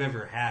think I've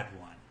ever had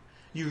one.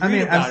 You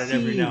read about it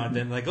every now and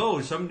then, like,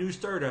 oh, some new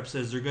startup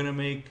says they're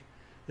going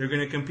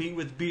to compete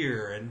with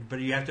beer, but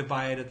you have to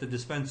buy it at the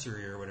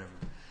dispensary or whatever.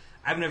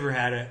 I've never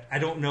had it. I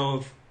don't know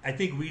if, I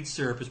think weed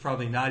syrup is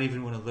probably not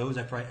even one of those.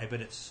 I bet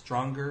it's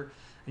stronger,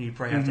 and you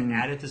probably have to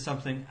add it to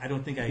something. I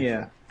don't think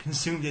I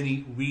consumed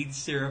any weed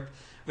syrup,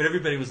 but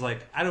everybody was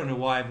like, I don't know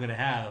why I'm going to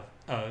have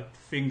a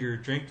finger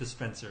drink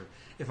dispenser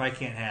if I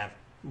can't have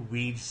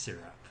weed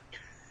syrup.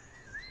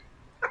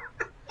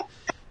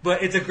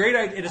 But it's a great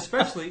idea, and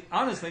especially,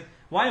 honestly,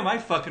 why am I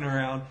fucking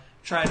around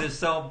trying to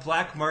sell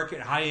black market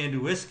high-end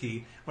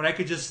whiskey when I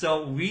could just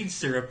sell weed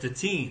syrup to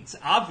teens?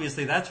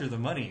 Obviously, that's where the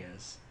money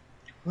is.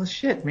 Well,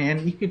 shit,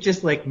 man. You could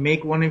just, like,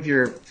 make one of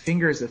your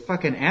fingers a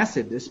fucking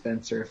acid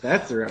dispenser if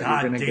that's the route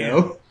you're going to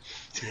go.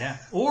 Yeah.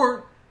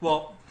 Or,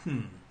 well,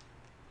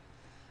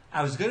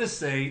 I was going to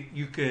say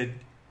you could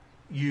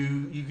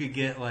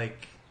get,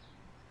 like,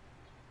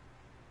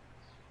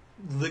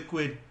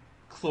 liquid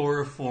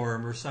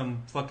chloroform or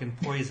some fucking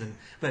poison.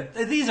 But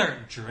these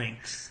aren't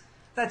drinks.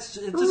 That's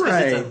just because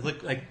it's a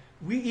liquid. Like,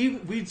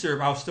 weed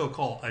syrup, I'll still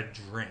call a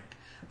drink.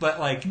 But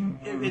like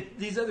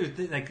these other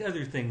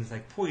other things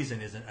like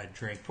poison isn't a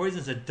drink.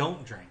 Poison's a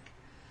don't drink.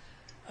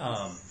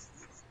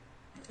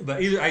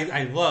 But either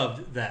I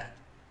loved that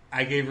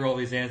I gave her all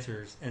these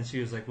answers, and she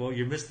was like, well,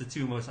 you missed the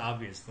two most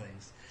obvious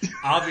things.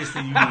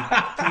 Obviously, you need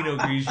Pinot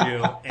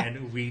Grigio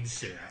and weed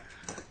syrup.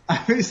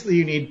 Obviously,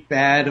 you need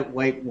bad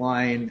white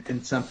wine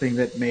and something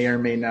that may or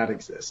may not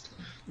exist.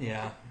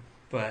 Yeah,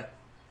 but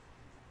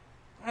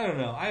I don't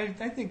know. I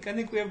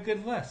think we have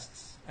good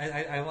lists.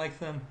 I like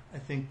them. I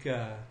think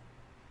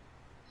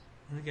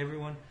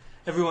everyone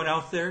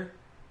out there.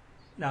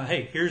 Now,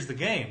 hey, here's the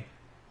game.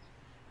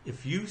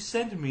 If you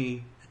send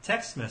me a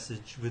text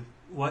message with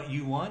what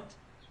you want,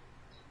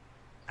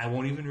 I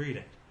won't even read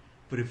it.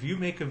 But if you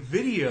make a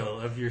video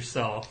of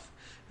yourself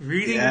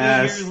reading me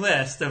your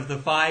list of the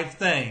 5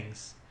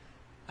 things,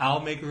 I'll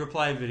make a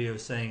reply video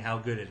saying how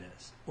good it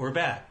is. Or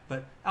bad,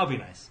 but I'll be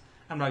nice.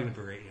 I'm not going to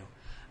berate you.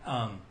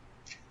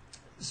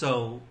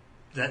 So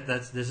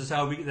this is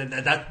how we.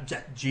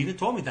 Gina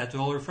told me that's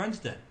what all her friends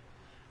did.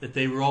 That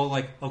they were all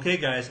like, "Okay,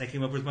 guys, I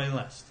came up with my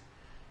list."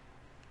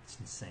 It's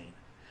insane,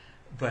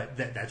 but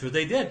that's what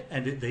they did,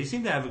 and they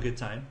seem to have a good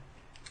time.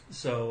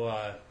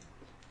 So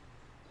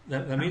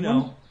let me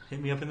know. Hit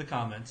me up in the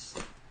comments.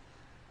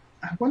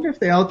 I wonder if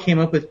they all came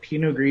up with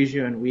Pinot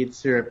Grigio and weed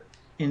syrup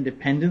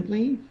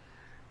independently.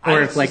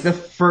 Or if, like, the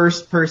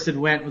first person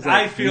went was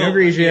like, Pinot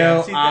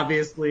Grigio,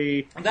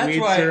 obviously,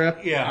 weed syrup,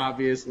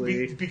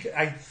 obviously.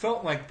 I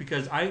felt like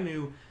because I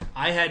knew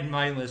I had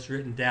my list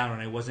written down and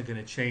I wasn't going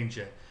to change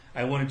it,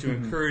 I wanted to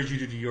encourage you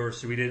to do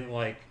yours so we didn't,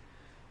 like,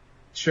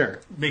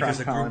 make us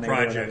a group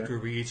project where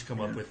we each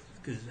come up with...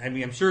 Because, I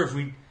mean, I'm sure if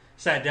we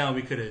sat down,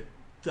 we could have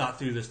thought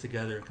through this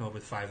together and come up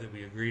with 5 that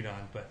we agreed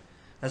on, but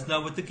that's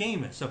not what the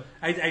game is. So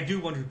I do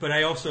wonder, but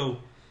I also,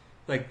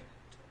 like...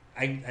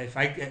 If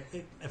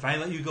I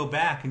let you go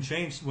back and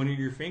change one of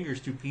your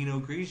fingers to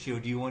Pinot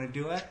Grigio, do you want to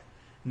do it?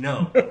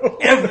 No.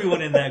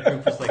 Everyone in that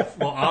group is like,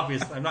 well,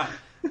 obviously, I'm not.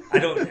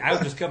 I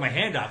would just cut my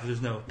hand off if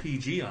there's no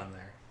PG on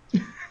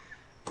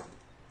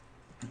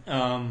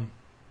there.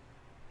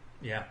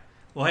 Yeah.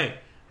 Well, hey,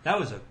 that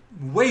was a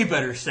way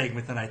better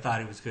segment than I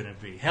thought it was going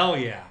to be. Hell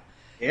yeah.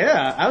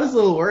 Yeah, I was a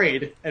little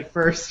worried at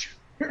first.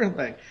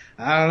 Like,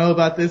 I don't know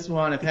about this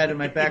one. I've had it in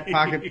my back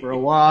pocket for a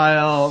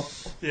while.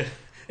 Yeah.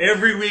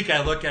 Every week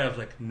I look at it, I was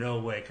like, no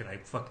way could I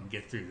fucking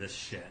get through this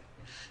shit.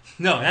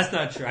 No, that's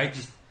not true.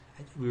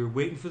 We were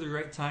waiting for the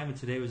right time, and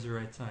today was the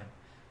right time.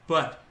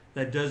 But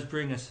that does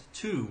bring us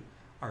to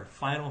our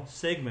final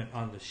segment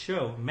on the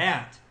show.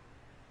 Matt,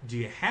 do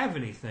you have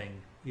anything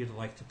you'd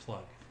like to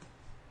plug?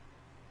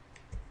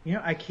 You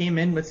know, I came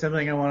in with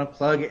something I want to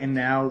plug, and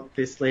now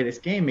this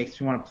latest game makes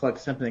me want to plug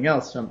something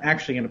else, so I'm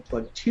actually going to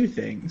plug 2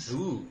 things.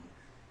 Ooh.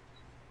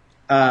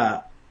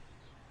 So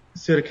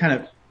to kind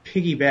of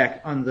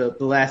piggyback on the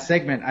last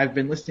segment, I've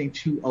been listening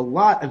to a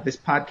lot of this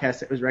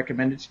podcast that was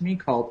recommended to me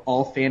called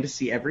All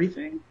Fantasy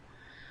Everything,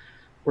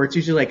 where it's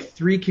usually like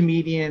 3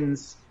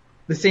 comedians,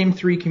 the same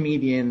 3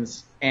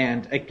 comedians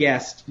and a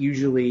guest,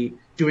 usually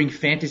doing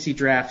fantasy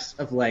drafts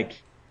of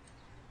like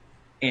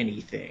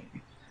anything.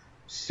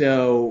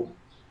 So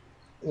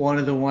one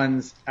of the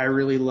ones I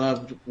really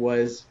loved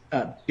was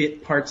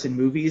bit parts in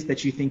movies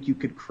that you think you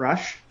could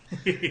crush.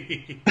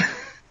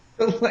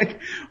 Like,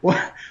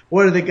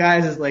 one of the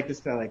guys is like this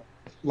kind of like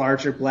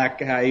larger black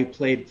guy who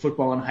played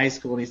football in high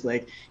school, and he's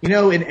like, you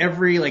know, in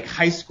every like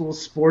high school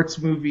sports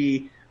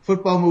movie,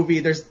 football movie,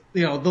 there's,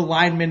 you know, the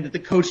lineman that the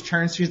coach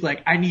turns to, he's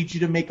like, I need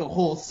you to make a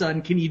hole,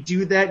 son. Can you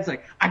do that? He's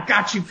like, I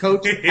got you,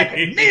 coach.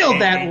 I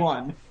nailed that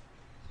one.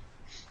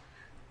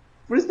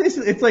 But it's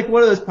basically, it's like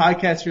one of those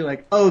podcasts where you're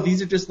like, oh,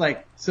 these are just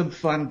like some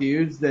fun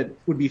dudes that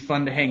would be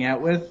fun to hang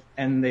out with,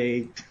 and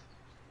they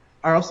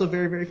are also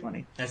very, very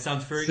funny. That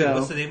sounds very good.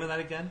 What's the name of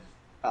that again?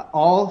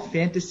 All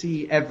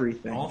Fantasy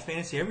Everything. All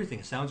Fantasy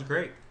Everything. Sounds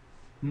great.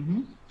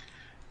 Mm-hmm.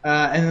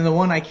 And then the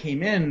one I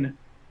came in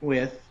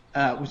with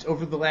was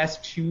over the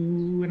last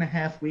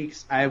 2.5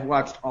 weeks, I've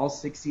watched all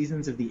 6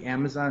 seasons of the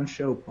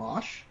show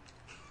Bosch.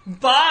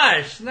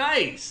 Bosch!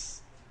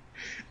 Nice!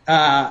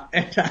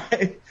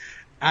 And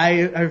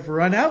I've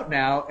run out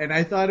now, and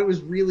I thought it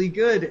was really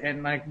good,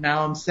 and like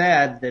now I'm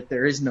sad that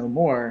there is no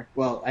more.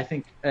 Well, I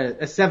think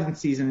a 7th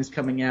season is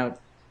coming out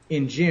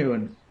in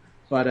June.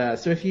 But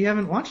so if you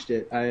haven't watched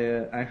it,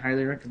 I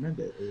highly recommend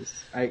it.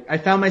 I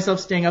found myself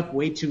staying up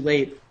way too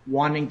late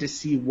wanting to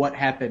see what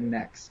happened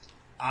next.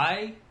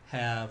 I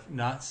have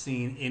not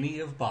seen any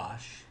of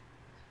Bosch,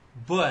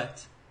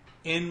 but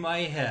in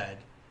my head,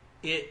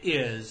 it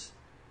is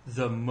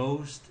the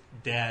most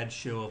dad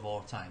show of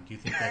all time. Do you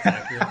think that's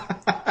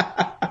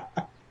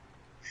accurate?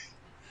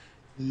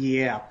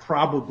 Yeah,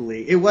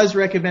 probably. It was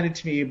recommended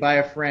to me by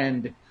a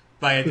friend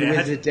who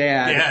is a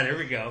dad. Yeah, there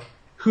we go.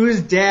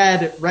 Whose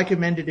dad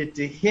recommended it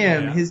to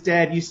him. Yeah. His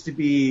dad used to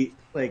be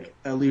like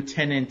a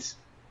lieutenant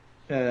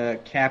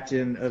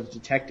captain of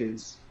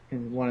detectives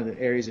in one of the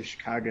areas of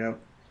Chicago.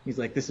 He's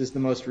like, this is the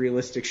most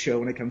realistic show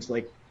when it comes to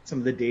like some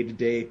of the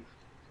day-to-day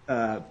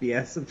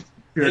BS,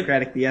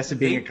 bureaucratic BS of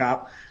being a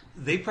cop.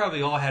 They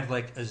probably all had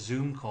like a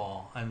Zoom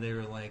call, and they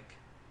were like,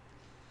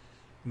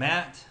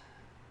 Matt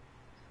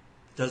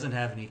doesn't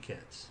have any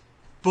kids,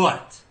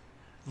 but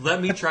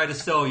let me try to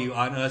sell you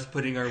on us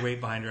putting our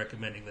weight behind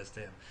recommending this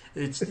to him.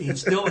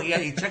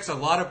 He checks a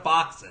lot of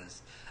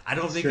boxes. I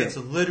don't think it's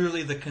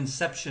literally the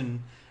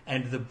conception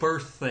and the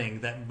birth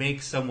thing that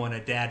makes someone a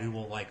dad who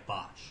will like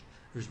Bosch.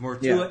 There's more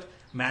to it.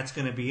 Matt's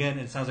going to be in,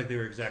 and it sounds like they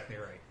were exactly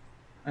right.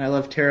 I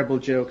love terrible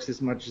jokes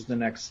as much as the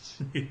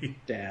next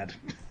dad.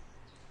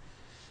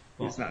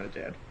 Well, he's not a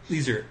dad.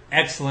 These are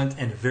excellent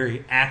and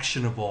very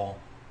actionable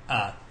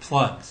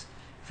plugs.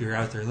 If you're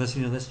out there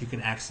listening to this, you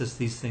can access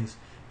these things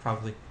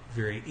probably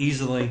very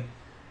easily.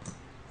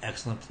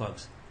 Excellent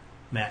plugs.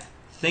 Matt,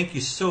 thank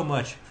you so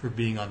much for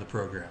being on the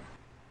program.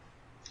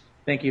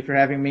 Thank you for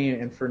having me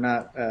and for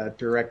not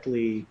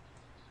directly,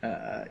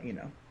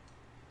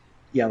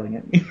 yelling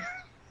at me.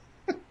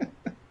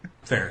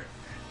 Fair.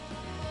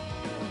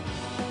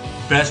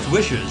 Best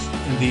wishes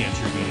in the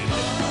intermediate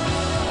days.